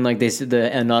 Remember when like the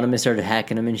Anonymous started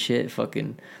hacking them and shit?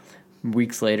 Fucking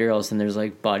weeks later, all of a sudden there's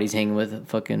like bodies hanging with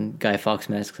fucking Guy Fawkes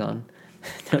masks on.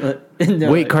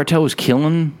 Wait, Cartel was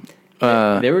killing.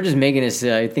 They were just making us.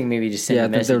 I think maybe just Yeah, I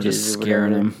sending think they were messages. just or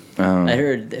scaring whatever. him. I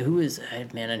heard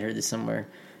I heard this somewhere.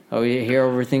 Oh, you hear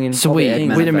overthinking? So all the wait,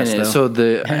 things? wait a minute. Manifesto. So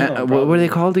the I know, what were they probably.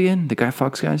 called again? The Guy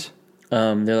Fawkes guys?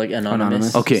 They're like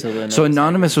anonymous. Okay, the so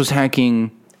Anonymous was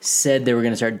hacking. said they were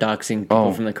going to start doxing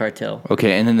people from the cartel.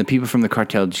 Okay, and then the people from the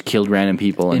cartel just killed random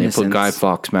people, and they put Innocents. Guy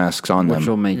Fawkes masks on Which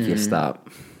will them. make Mm-hmm. you stop.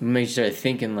 Makes you start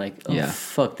thinking like, oh Yeah.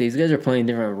 fuck, these guys are playing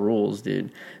different rules,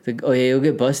 dude. Like, oh yeah, you'll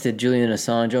get busted, Julian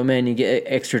Assange. Oh man, you get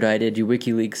extradited, you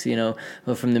WikiLeaks,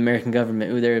 from the American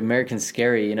government. Ooh, they're American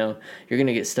scary, You're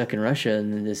gonna get stuck in Russia,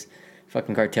 and then this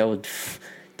fucking cartel would,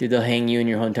 dude, they'll hang you and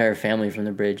your whole entire family from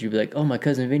the bridge. You'd be like, oh, my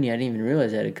cousin Vinny, I didn't even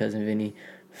realize I had a cousin Vinny.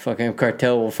 Fucking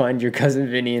cartel will find your cousin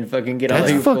Vinny and fucking get all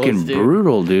That's your fucking quotes, dude.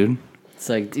 brutal, dude. It's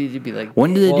like, dude, you'd be like,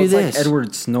 When did they do It's this? like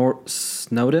Edward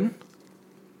Snowden,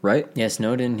 right? yeah,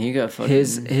 Snowden, he got fucking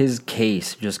His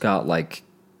case just got like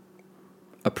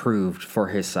approved for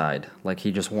his side. Like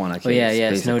he just won a case. Oh yeah,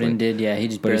 basically. Snowden did. Yeah, he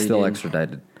just But he's barely still did.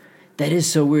 extradited. That is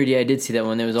so weird. Yeah, I did see that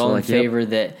one. It was all in like, yep. favor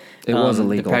that It was The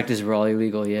illegal. practices were all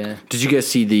illegal. Yeah, Did you guys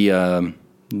see the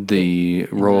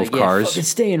row of Like, yeah, cars fucking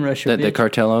stay in Russia. that the bitch.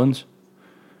 cartel owns?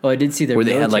 Oh, I did see their Where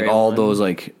they had like military all one. those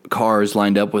like cars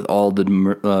lined up with all the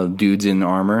dudes in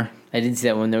armor. I did see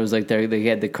that one. There was like they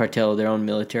had the cartel, their own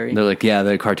military. They're like, yeah,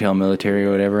 they're cartel military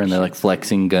or whatever, and they're like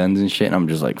flexing guns and shit. And I'm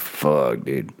just like, fuck,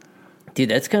 dude. Dude,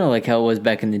 that's kind of like how it was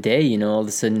back in the day. All of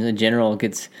a sudden, a general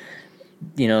gets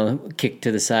kicked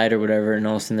to the side or whatever, and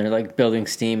all of a sudden they're like building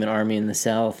steam and army in the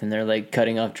South, and they're like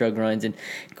cutting off drug runs. And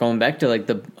going back to like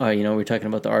the we're talking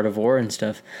about the art of war and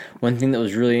stuff. One thing that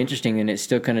was really interesting, and it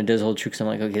still kind of does hold true, because I'm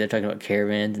like, okay, they're talking about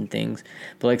caravans and things,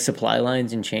 but like supply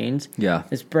lines and chains. Yeah.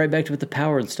 It's right back to with the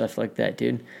power and stuff like that,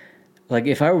 dude. Like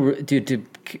if I were to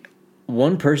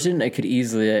one person, I could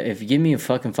easily, if you give me a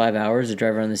fucking 5 hours to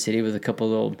drive around the city with a couple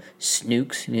of little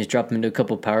snooks and you just drop them into a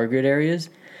couple of power grid areas,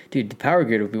 dude, the power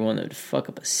grid would be one that would fuck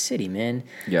up a city, man.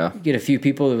 Yeah. You get a few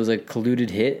people that was like colluded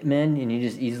hit, man, and you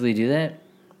just easily do that.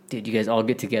 Dude, you guys all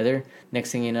get together.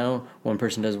 Next thing you know, one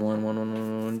person does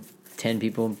one, 10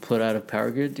 people put out a power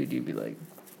grid. Dude, you'd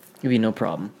be no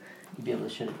problem. You'd be able to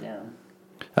shut it down.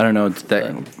 I don't know. It's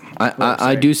that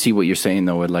I do see what you're saying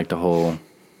though, with like the whole,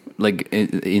 like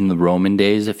in the Roman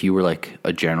days, if you were like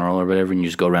a general or whatever, and you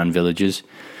just go around villages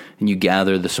and you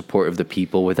gather the support of the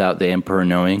people without the emperor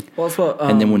knowing. Well, that's what,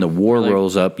 and then when the war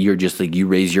rolls up, you're just like, you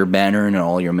raise your banner and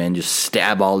all your men just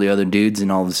stab all the other dudes,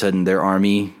 and all of a sudden their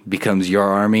army becomes your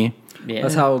army. Yeah.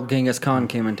 That's how Genghis Khan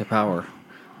came into power.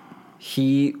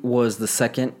 He was the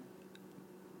second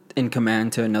in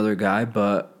command to another guy,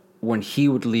 but when he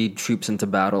would lead troops into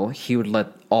battle, he would let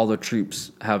all the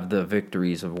troops have the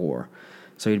victories of war.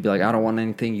 So he'd be like, I don't want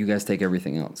anything, you guys take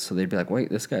everything else. So they'd be like, wait,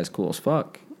 this guy's cool as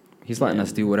fuck. He's letting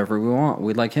us do whatever we want.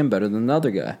 We like him better than the other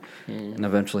guy. And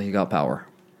eventually he got power.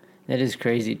 That is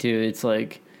crazy, too. It's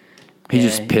like... He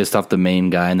just pissed off the main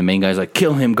guy, and the main guy's like,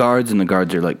 kill him, guards. And the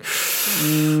guards are like,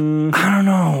 I don't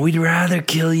know, we'd rather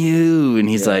kill you. And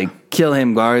he's like, kill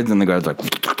him, guards. And the guards are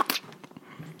like...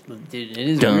 Dude, it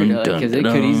is Dun, weird, dun, because it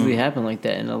dun. could easily happen like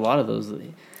that. And a lot of those...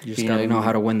 You just gotta know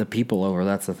how to win the people over.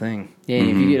 That's the thing. Yeah, and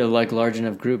if you get a like large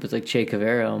enough group, it's like Che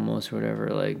Guevara almost, or whatever.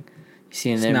 Like, you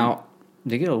see in them... Now,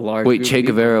 they get a large Wait, group Che of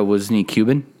people. Guevara, wasn't he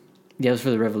Cuban? Yeah, it was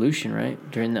for the revolution,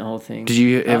 right? During that whole thing. Did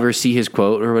you ever see his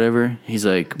quote or whatever? He's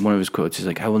like, one of his quotes, he's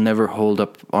like, I will never hold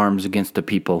up arms against the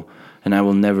people, and I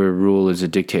will never rule as a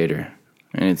dictator.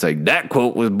 And it's like, that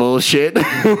quote was bullshit.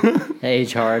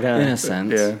 Age hard, huh? in a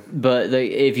sense. Yeah. But like,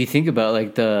 if you think about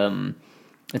like the,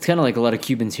 it's kind of like a lot of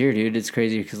Cubans here, dude. It's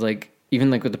crazy because like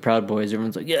even like with the Proud Boys,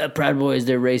 everyone's like, yeah, Proud Boys,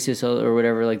 they're racist or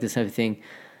whatever, like this type of thing.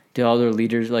 To all their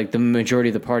leaders, like the majority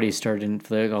of the party started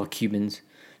like all Cubans.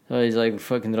 So he's like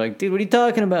fucking, they're like, dude, what are you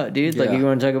talking about, dude? Like Yeah. you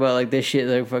want to talk about like this shit?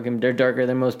 Like fucking, they're darker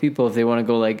than most people if they want to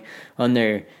go like on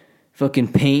their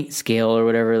fucking paint scale or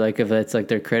whatever. Like if that's like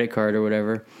their credit card or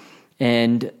whatever.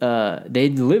 And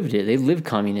they'd lived it. They lived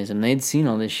communism. They'd seen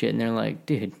all this shit, and they're like,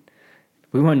 dude,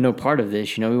 we want no part of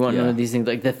this. You know, we want none of these things.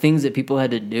 Like the things that people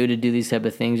had to do these type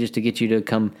of things just to get you to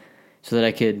come, so that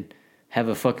I could have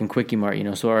a fucking Quickie Mart. You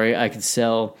know, so I could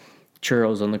sell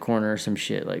churros on the corner or some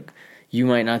shit. Like you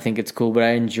might not think it's cool, but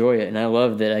I enjoy it, and I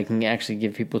love that I can actually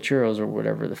give people churros or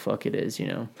whatever the fuck it is. You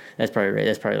know, that's probably right.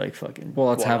 That's probably like fucking.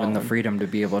 Well, it's having the wild. freedom to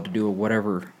be able to do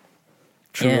whatever.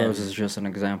 Churros is just an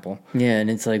example. Yeah, and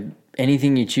it's like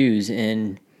anything you choose,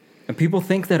 and people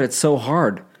think that it's so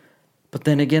hard. But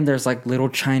then again, there's like little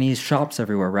Chinese shops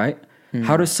everywhere, right?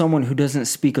 How does someone who doesn't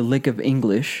speak a lick of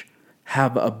English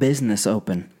have a business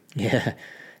open? yeah,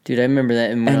 dude, I remember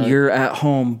that. And you're at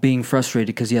home being frustrated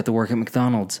because you have to work at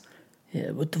McDonald's.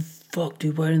 Yeah, what the fuck,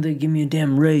 dude? Why didn't they give me a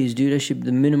damn raise, dude?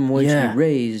 The minimum wage should be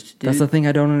raised, dude. That's the thing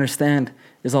I don't understand.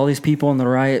 Is all these people in the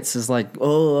riots is like,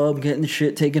 oh, I'm getting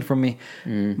shit taken from me.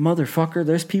 Motherfucker,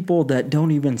 there's people that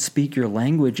don't even speak your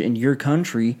language in your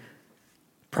country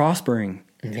prospering.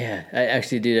 Yeah, I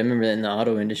actually did. I remember that in the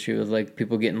auto industry with like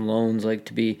people getting loans, like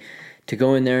to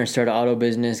go in there and start an auto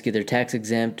business, get their tax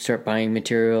exempt, start buying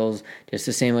materials, just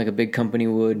the same like a big company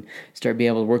would, start being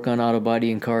able to work on auto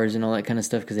body and cars and all that kind of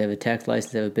stuff because they have a tax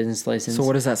license, they have a business license. So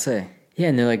what does that say? Yeah,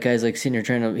 and they're like guys like sitting there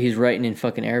trying to, he's writing in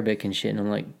fucking Arabic and shit, and I'm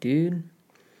like, dude,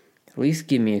 at least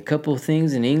give me a couple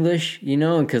things in English, you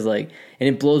know, because like, and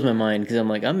it blows my mind because I'm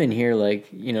like, I'm in here like,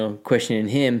 you know, questioning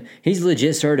him. He's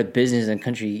legit started a business in a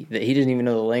country that he doesn't even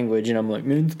know the language, and I'm like,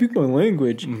 man, speak my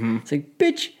language. It's like,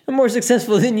 bitch, I'm more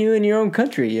successful than you in your own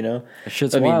country, you know. That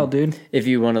shit's I mean, wild, dude. If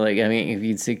you want to like, I mean, if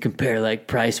you'd say compare like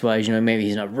price wise, you know, maybe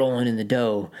he's not rolling in the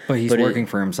dough, But he's working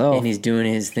for himself. and he's doing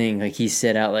his thing. Like he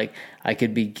set out like, I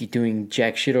could be doing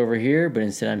jack shit over here, but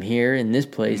instead I'm here in this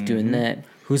place doing that.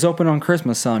 Who's open on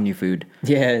Christmas selling you food?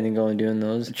 Yeah, and then going doing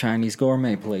those. Chinese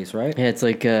gourmet place, right? Yeah, it's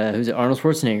like who's it? Arnold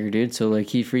Schwarzenegger, dude. So like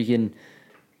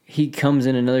he comes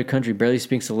in another country, barely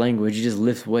speaks the language, he just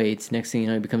lifts weights. Next thing you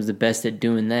know, he becomes the best at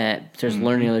doing that. Starts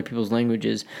learning other people's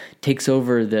languages, takes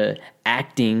over the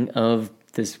acting of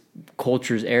this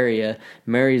culture's area,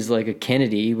 marries like a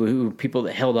Kennedy, who people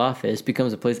that held office,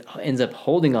 becomes a place, ends up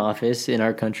holding office in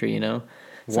our country, you know.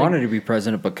 wanted to be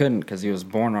president but couldn't because he was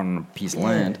born on a piece of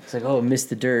land. It's like, oh, miss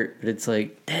the dirt. But it's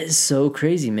like, that is so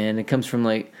crazy, man. It comes from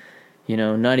like,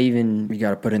 not even You got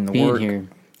to put in the being work. here.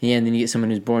 Yeah, and then you get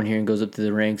someone who's born here and goes up through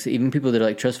the ranks. Even people that are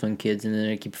like trust fund kids, and then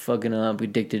they keep fucking up,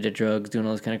 addicted to drugs, doing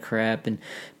all this kind of crap, and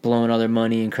blowing all their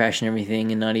money and crashing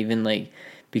everything, and not even like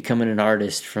becoming an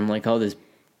artist from like all this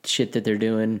shit that they're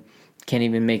doing. Can't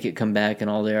even make it come back,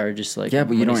 and all they are just like, Yeah,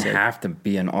 but you don't money suck. have to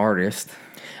be an artist.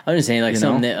 I'm just saying, like, You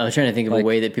something know? that I was trying to think of a Like-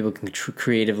 way that people can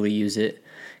creatively use it,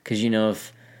 because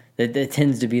if that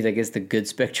tends to be, I guess, the good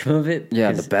spectrum of it. Yeah,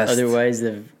 the 'cause best. Otherwise,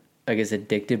 they're, I guess,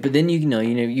 addicted. But then you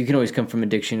can always come from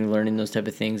addiction, learning those type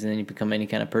of things, and then you become any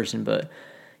kind of person. But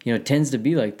it tends to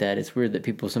be like that. It's weird that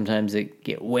people sometimes they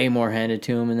get way more handed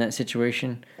to them in that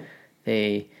situation.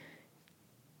 They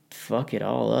fuck it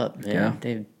all up, man. Yeah.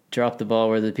 They drop the ball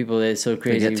where the people that so They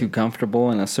crazy get too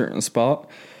comfortable in a certain spot.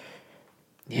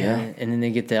 Yeah, and then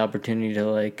they get the opportunity to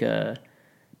like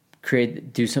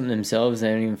do something themselves. They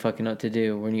don't even fucking know what to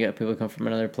do. When you got people come from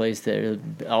another place that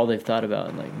all they've thought about,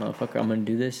 and like, motherfucker, I'm gonna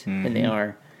do this, and they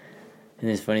are. And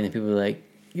it's funny that people are like,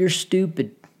 "You're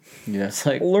stupid." Yeah. It's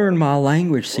like, Learn my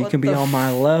language so you what can be the on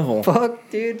my level. fuck,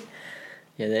 dude.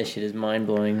 Yeah, that shit is mind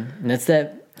blowing, and that's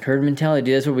that herd mentality,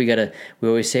 dude. That's what we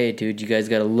always say, dude. You guys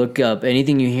gotta look up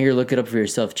anything you hear, look it up for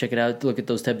yourself, check it out, look at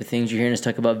those type of things. You're hearing us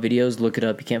talk about videos, look it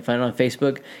up. You can't find it on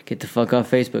Facebook, get the fuck off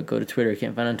Facebook, go to Twitter. You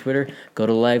can't find it on Twitter, go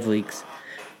to Live Leaks.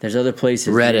 There's other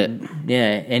places. Reddit. Dude.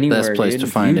 Yeah, anywhere. Best place dude. to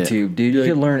find it. YouTube, dude. You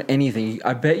could learn anything.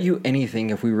 I bet you anything.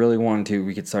 If we really wanted to,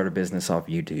 we could start a business off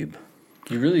YouTube.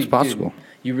 You really, It's possible. dude,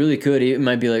 you really could. It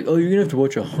might be like, oh, you're gonna have to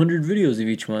watch 100 videos of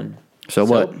each one. So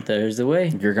what? There's the way.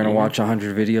 You're gonna watch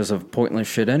 100 videos of pointless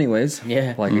shit, anyways.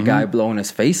 Yeah. like a guy blowing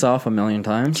his face off a million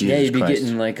times. Yeah, Jesus you'd be Christ.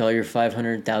 getting like all your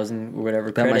 500,000 or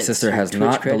whatever. That my credits, sister your has Twitch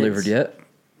not credits. delivered yet.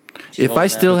 If I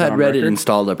still had on Reddit record?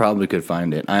 installed, I probably could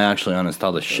find it. I actually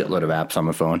uninstalled a shitload of apps on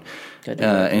my phone,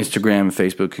 Goddamn. Instagram,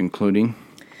 Facebook, including.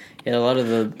 Yeah, a lot of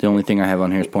The only thing I have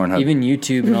on here is Pornhub. even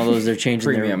YouTube and all those, they're changing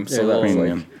Premium, their so little that's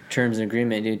Premium. terms and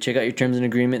agreement, dude. Check out your terms and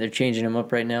agreement. They're changing them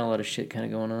up right now. A lot of shit kind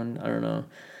of going on. I don't know.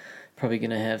 Probably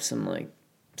gonna have some like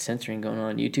censoring going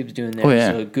on. YouTube's doing that. Oh,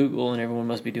 yeah. So Google and everyone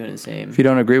must be doing the same. if you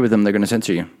don't agree with them, they're going to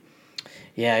censor you.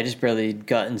 Yeah, I just barely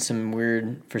gotten some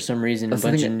weird, for some reason, That's a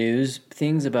the bunch thing- of news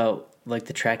things about like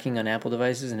the tracking on Apple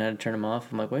devices and how to turn them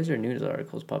off. I'm like, why is there news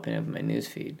articles popping up in my news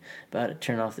feed about how to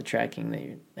turn off the tracking that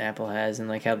your Apple has and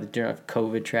like how to turn off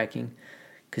COVID tracking?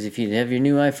 Because if you have your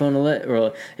new iPhone,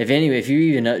 or if you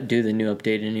even do the new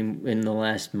update in the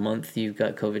last month, you've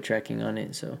got COVID tracking on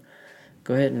it. So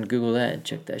go ahead and Google that and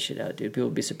check that shit out, dude. People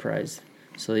will be surprised.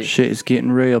 So Shit is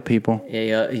getting real, people.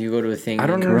 yeah, you go to a thing. I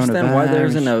don't and- understand why there Coronavirus.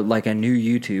 isn't a new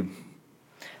YouTube.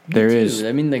 There too. is.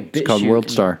 I mean, like It's called BitChute World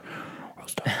and- Star.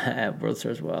 World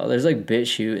Star as well. There's like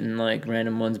BitChute and like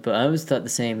random ones, but I always thought the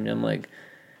same. And I'm like,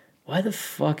 why the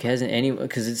fuck hasn't anyone?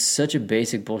 Because it's such a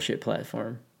basic bullshit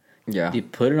platform. Yeah, You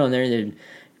put it on there, they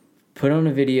put on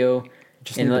a video,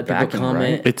 Just and need let the people backing,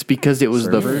 comment. right? It's because it was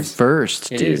Servers? the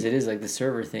first, It dude. is like the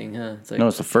server thing, huh? It's like, No,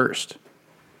 it's the first.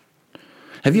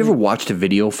 Have you ever watched a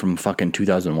video from fucking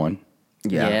 2001?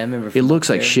 yeah, I remember. It from looks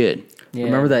up like there. shit. Yeah.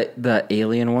 Remember that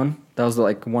alien one? That was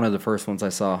like one of the first ones I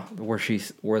saw,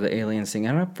 where the alien singing.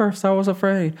 At first, I was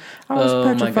afraid. I was Oh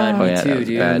my petrified. God, me Oh, yeah, that too, was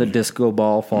dude. bad. And the disco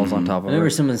ball falls on top I of remember her.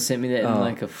 someone sent me that in Oh.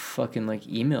 like a fucking like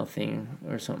email thing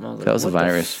or something. I was like, That was a what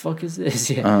virus. The fuck is this?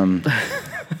 Yeah.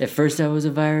 At first, I was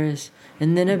a virus,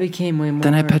 and then I became way more.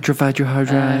 Then I petrified your hard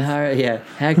drive.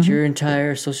 Hacked your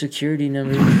entire social security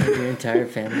number of your entire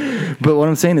family. But what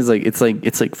I'm saying is like it's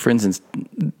like for instance,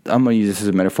 I'm gonna use this as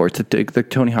a metaphor. It's the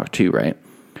Tony Hawk 2, right?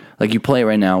 Like you play it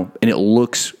right now, and it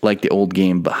looks like the old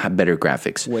game, but have better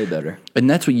graphics. Way better. And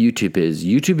that's what YouTube is.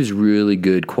 YouTube is really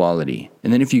good quality.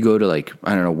 And then if you go to like,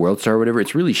 I don't know, World Star or whatever,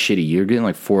 it's really shitty. You're getting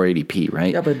like 480p,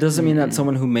 right? Yeah, but it doesn't mean that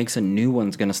someone who makes a new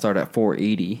one's going to start at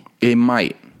 480. It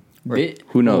might.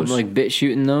 Who knows? Well, like bit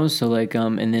shooting those, so like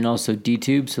and then also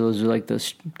DTube. So those are like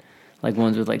those, like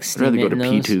ones with like I'd Steam rather go to in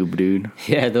those. PTube, dude.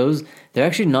 Yeah, those they're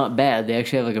actually not bad. They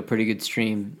actually have like a pretty good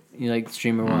stream, like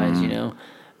streamer wise, you know.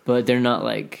 But they're not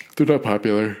like. They're not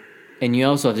popular. And you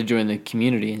also have to join the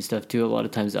community and stuff too. A lot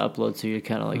of times to upload, so you're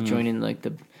kind of like joining like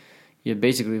you're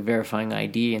basically verifying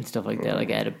ID and stuff like that, like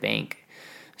at a bank.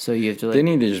 So you have to like. They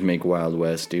need to just make Wild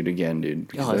West, dude, again, dude.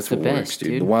 Because Oh, it's that's the what best, works, dude.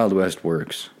 dude. The Wild West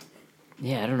works.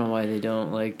 Yeah, I don't know why they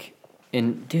don't like,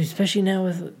 and dude, especially now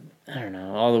with I don't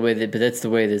know all the way that, but that's the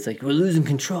way that's like we're losing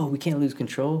control. We can't lose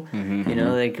control. You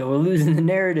know, like we're losing the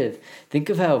narrative. Think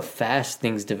of how fast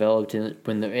things developed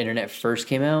when the internet first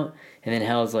came out, and then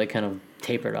how it's like kind of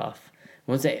tapered off.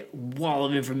 once that wall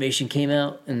of information came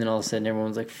out, and then all of a sudden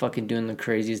everyone's like fucking doing the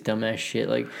craziest dumbass shit.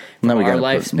 Like Now we our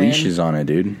gotta put lifespan, leashes on it,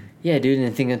 dude. yeah, dude.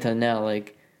 And think until now,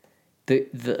 like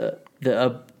the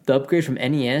upgrade from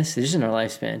NES, just in our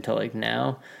lifespan until like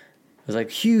now, was like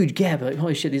huge gap. Like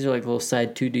holy shit, these are like little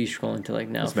side 2D scrolling to like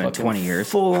now. It's been fucking 20 years.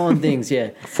 full on things,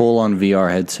 yeah. Full on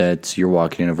VR headsets. You're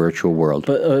walking in a virtual world.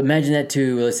 But imagine that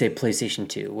to, let's say, PlayStation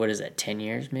 2. What is that, 10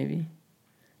 years maybe?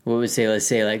 What would say, let's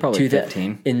say, like Probably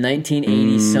 15. In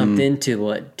 1980 something to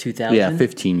what, 2000? Yeah,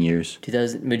 15 years.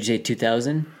 2000, would you say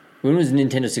 2000? When was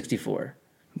Nintendo 64?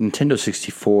 Nintendo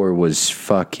 64 was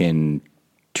fucking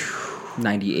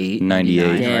 98. 98.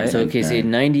 99, Damn, right? so okay, so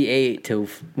 98 to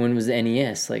when was the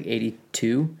NES? Like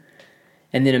 82?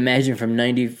 And then imagine from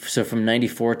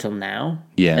 94 till now?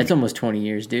 Yeah. That's almost 20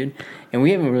 years, dude. And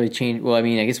we haven't really changed. Well, I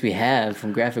mean, I guess we have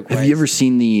from graphic wise. Have you ever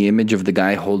seen the image of the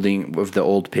guy holding of the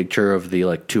old picture of the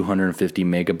like 250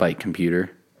 megabyte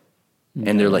computer?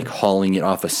 And they're like hauling it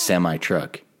off a semi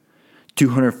truck.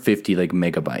 250 like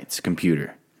megabytes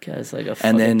computer. Guys, like a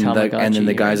And then Tamagotchi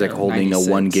the guy's or like holding a 96.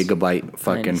 1 gigabyte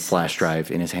fucking 96. flash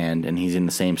drive in his hand, and he's in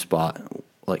the same spot,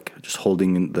 like just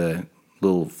holding the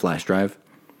little flash drive,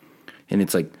 and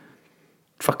it's like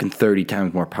fucking 30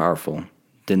 times more powerful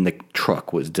than the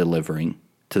truck was delivering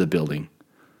to the building,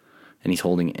 and he's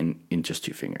holding it in just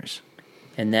 2 fingers.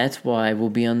 And that's why we'll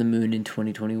be on the moon in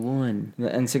 2021. The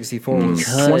N64 was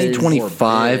Because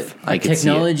 2025, I could see it.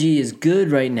 technology is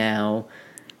good right now.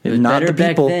 It was Not better the back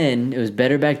people. then. It was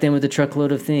better back then with a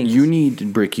truckload of things. You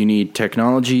need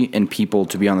technology and people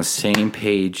to be on the same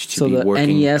page to So be the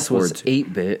working NES was towards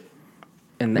 8-bit,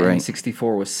 and the Right.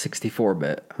 N64 was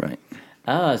 64-bit. right.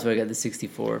 that's where I got the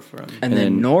 64 from. And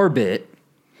then Norbit,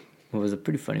 It was a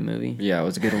pretty funny movie. yeah, it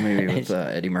was a good movie with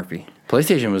Eddie Murphy.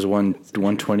 PlayStation was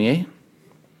 128.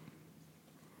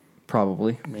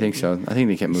 Probably. I think so. I think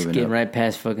they kept Just moving getting up. right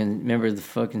past fucking. Remember the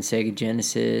fucking Sega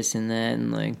Genesis and that,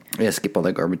 and like, Yeah, skip all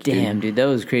that garbage. damn, dude, that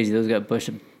was crazy. Those got pushed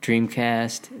up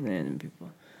Dreamcast, and then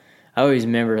people. I always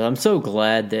remember. I'm so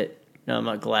glad that. No, I'm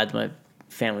not glad that my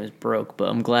family was broke, but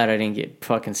I'm glad I didn't get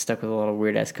fucking stuck with a lot of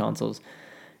weird ass consoles.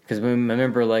 Because I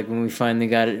remember, like, when we finally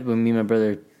got it, when me and my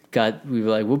brother we were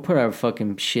like, we'll put our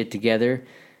fucking shit together.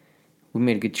 We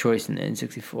made a good choice in the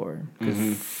N64.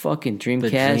 Because fucking Dreamcast. The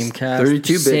Dreamcast.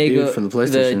 32-bit, dude, for the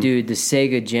PlayStation. The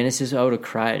Sega Genesis, I would have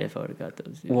cried if I would have got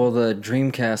those. Dude. Well, the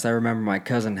Dreamcast, I remember my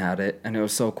cousin had it, and it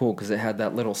was so cool because it had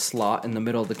that little slot in the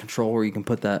middle of the control where you can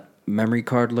put that memory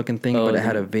card looking thing, but it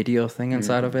had a video thing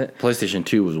inside of it. PlayStation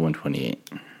 2 was 128.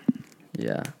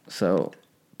 Yeah, so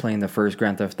playing the first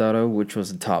Grand Theft Auto, which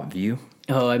was the top view,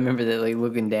 Oh, I remember that, like,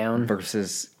 looking down.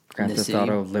 versus Grand the Theft city.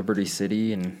 Auto Liberty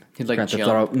City and You'd, like, Grand Theft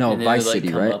jump, Auto. No, and then Vice it would, like, City,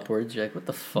 come right? upwards. You're like, what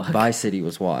the fuck? Vice City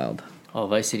was wild. Oh,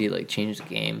 Vice City, like, changed the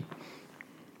game.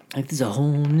 Like, there's a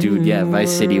whole new Dude, yeah,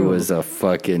 Vice City world. was a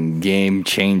fucking game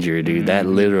changer, dude. That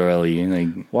literally,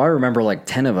 like, Well, I remember like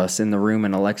 10 of us in the room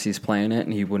and Alexi's playing it,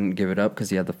 and he wouldn't give it up because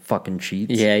he had the fucking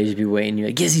cheats. Yeah, you just be waiting. You're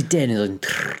like, yes, he's dead. And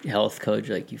he's like, health code.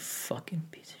 You're like, you fucking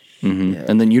piece of shit.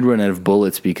 and then you'd run out of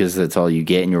bullets because that's all you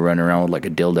get, and you're running around with like a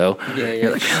dildo. Yeah,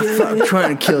 You're like, fuck, I'm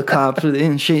trying to kill cops with it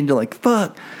and shit. And you're like,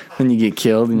 fuck. Then you get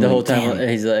killed. And The you're whole like, time, "Damn,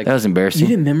 he's like, that was embarrassing. You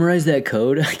didn't memorize that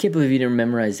code? I can't believe you didn't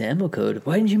memorize the ammo code.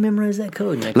 Why didn't you memorize that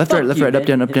code? And you're like, Left, right, "Fuck left, you, right, up, man."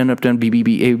 down, up, down, up, down, B, B,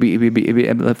 B, A, B, B, B,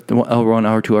 B, left, L1,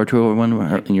 R2, R2,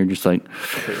 R1, and you're just like,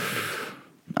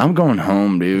 I'm going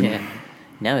home, dude. Yeah.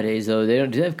 Nowadays, though, do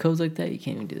they have codes like that? You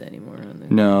can't even do that anymore.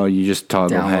 No, you just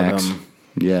toggle Download hacks. them.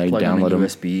 Yeah, you Plug in download the them.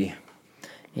 USB.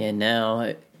 Yeah,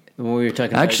 now, when we were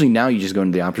talking Actually, now you just go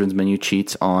into the options menu,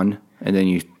 cheats on, and then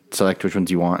you select which ones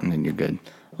you want, and then you're good.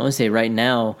 I want to say right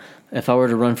now, if I were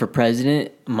to run for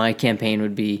president, my campaign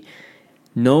would be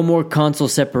no more console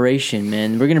separation,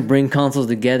 man. We're going to bring consoles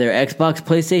together. Xbox,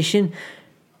 PlayStation,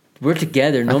 we're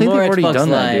together. No think more they've already Xbox done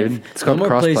that, Live. dude. It's No called more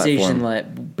cross-platform. PlayStation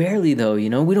Live. Barely, though, you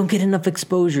know? We don't get enough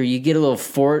exposure. You get a little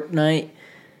Fortnite,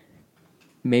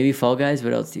 maybe Fall Guys.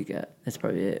 What else do you got? That's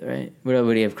probably it, right? What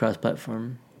do you have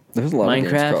cross-platform? There's a lot of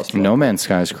Minecraft? games cross No Man's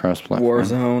Sky is cross-platform.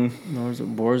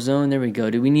 Warzone. Warzone, there we go,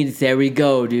 dude. There we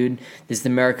go, dude. This is the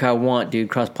America I want, dude.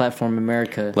 Cross-platform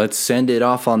America. Let's send it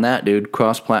off on that, dude.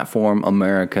 Cross-platform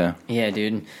America. Yeah,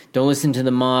 dude. Don't listen to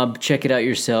the mob. Check it out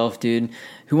yourself, dude.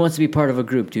 Who wants to be part of a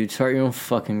group, dude? Start your own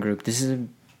fucking group. This is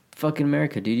fucking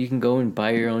America, dude. You can go and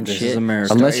buy your own This shit. is America.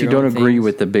 Start Unless you your don't own agree things.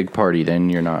 with the big party, then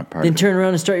you're not part Then of it. turn around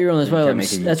and start your own. That's why. can't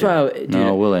make a That's why. YouTube. Dude,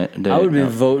 No, will it? I would have been No.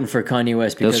 voting for Kanye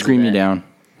West They'll because scream of you that. down.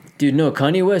 Dude, no,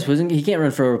 Kanye West he can't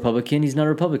run for a Republican. He's not a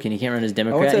Republican. He can't run as I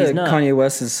Democrat. went He's to not. Kanye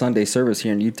West's Sunday service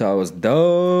here in Utah. It was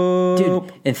dope.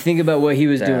 Dude, and think about what he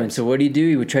was doing. Dabs. So what did he do?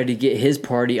 He would try to get his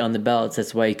party on the ballots.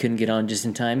 That's why he couldn't get on just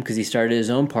in time because he started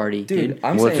his own party, dude.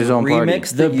 I'm What's saying his own party?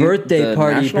 remix The birthday the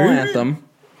party, national dude. anthem.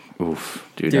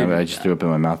 Oof, dude, Dude, I just threw up in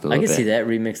my mouth a I little can bit. see that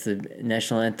remix the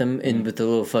national anthem and with the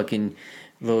little fucking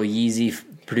little Yeezy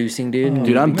producing dude.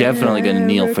 Dude, I'm definitely gonna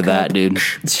kneel for that, dude.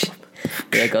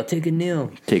 Be like, I'll take a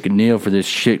kneel. Take a kneel for this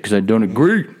shit because I don't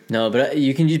agree. No, but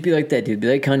you can just be like that, dude. Be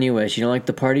like Kanye West. You don't like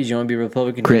the parties. You want to be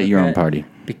Republican. Create your own Democrat? party.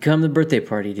 Become the birthday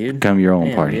party, dude. Become your own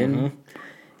Damn, party.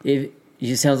 dude.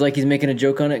 It sounds like he's making a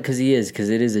joke on it because he is.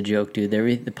 Because it is a joke, dude.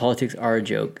 The politics are a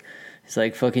joke. It's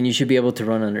like fucking. You should be able to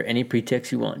run under any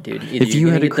pretext you want, dude. Either If you you're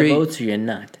had gonna to get create- the votes or you're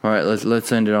not. All right,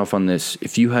 let's end it off on this.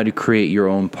 If you had to create your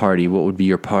own party, what would be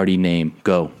your party name?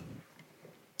 Go.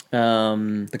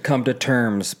 The Come to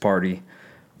Terms Party,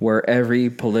 where every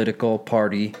political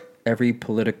party, every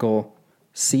political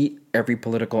seat, every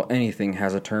political anything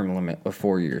has a term limit of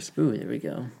 4 years. Ooh, there we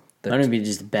go. I'm gonna be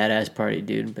just a badass party,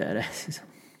 dude. Badass.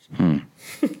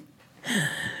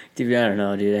 Dude, I don't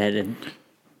know, dude. I had to.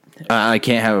 I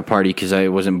can't have a party because I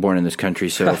wasn't born in this country,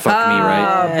 so fuck me,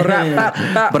 right?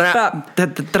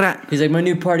 He's like, my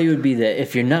new party would be that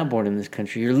if you're not born in this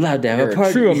country, you're allowed to have You're a a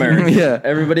party. true American. Yeah.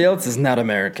 Everybody else is not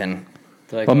American.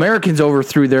 Like, Americans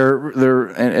overthrew their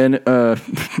and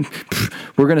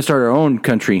we're gonna start our own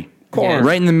country, Corn.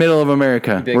 right in the middle of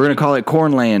America. Big- We're gonna call it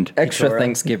Cornland. Extra Alright.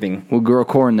 Thanksgiving. We'll grow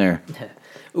corn there.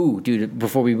 ooh, dude,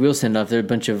 before we will send off, there are a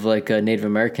bunch of like Native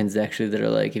Americans actually that are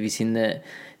like, have you seen that?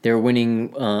 They're winning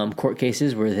court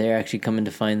cases where they're actually coming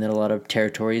to find that a lot of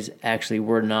territories actually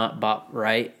were not bought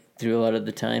right through a lot of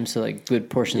the time. So like good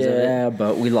portions of it. Yeah,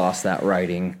 but we lost that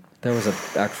writing. There was an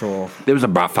actual. There was a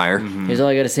brat fire. Here's all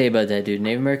I got to say about that, dude.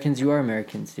 Native Americans, you are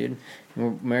Americans, dude.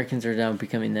 Americans are now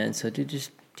becoming that. So, dude, just,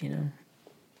 dude,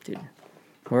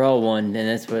 we're all one, and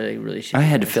that's what I really should. I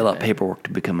had to fill out paperwork to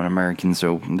become an American,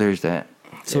 so there's that.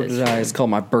 So did I. It's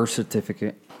called my birth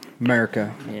certificate.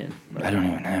 America. Yeah, I don't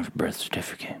even have a birth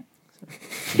certificate.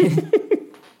 be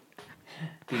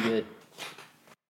good.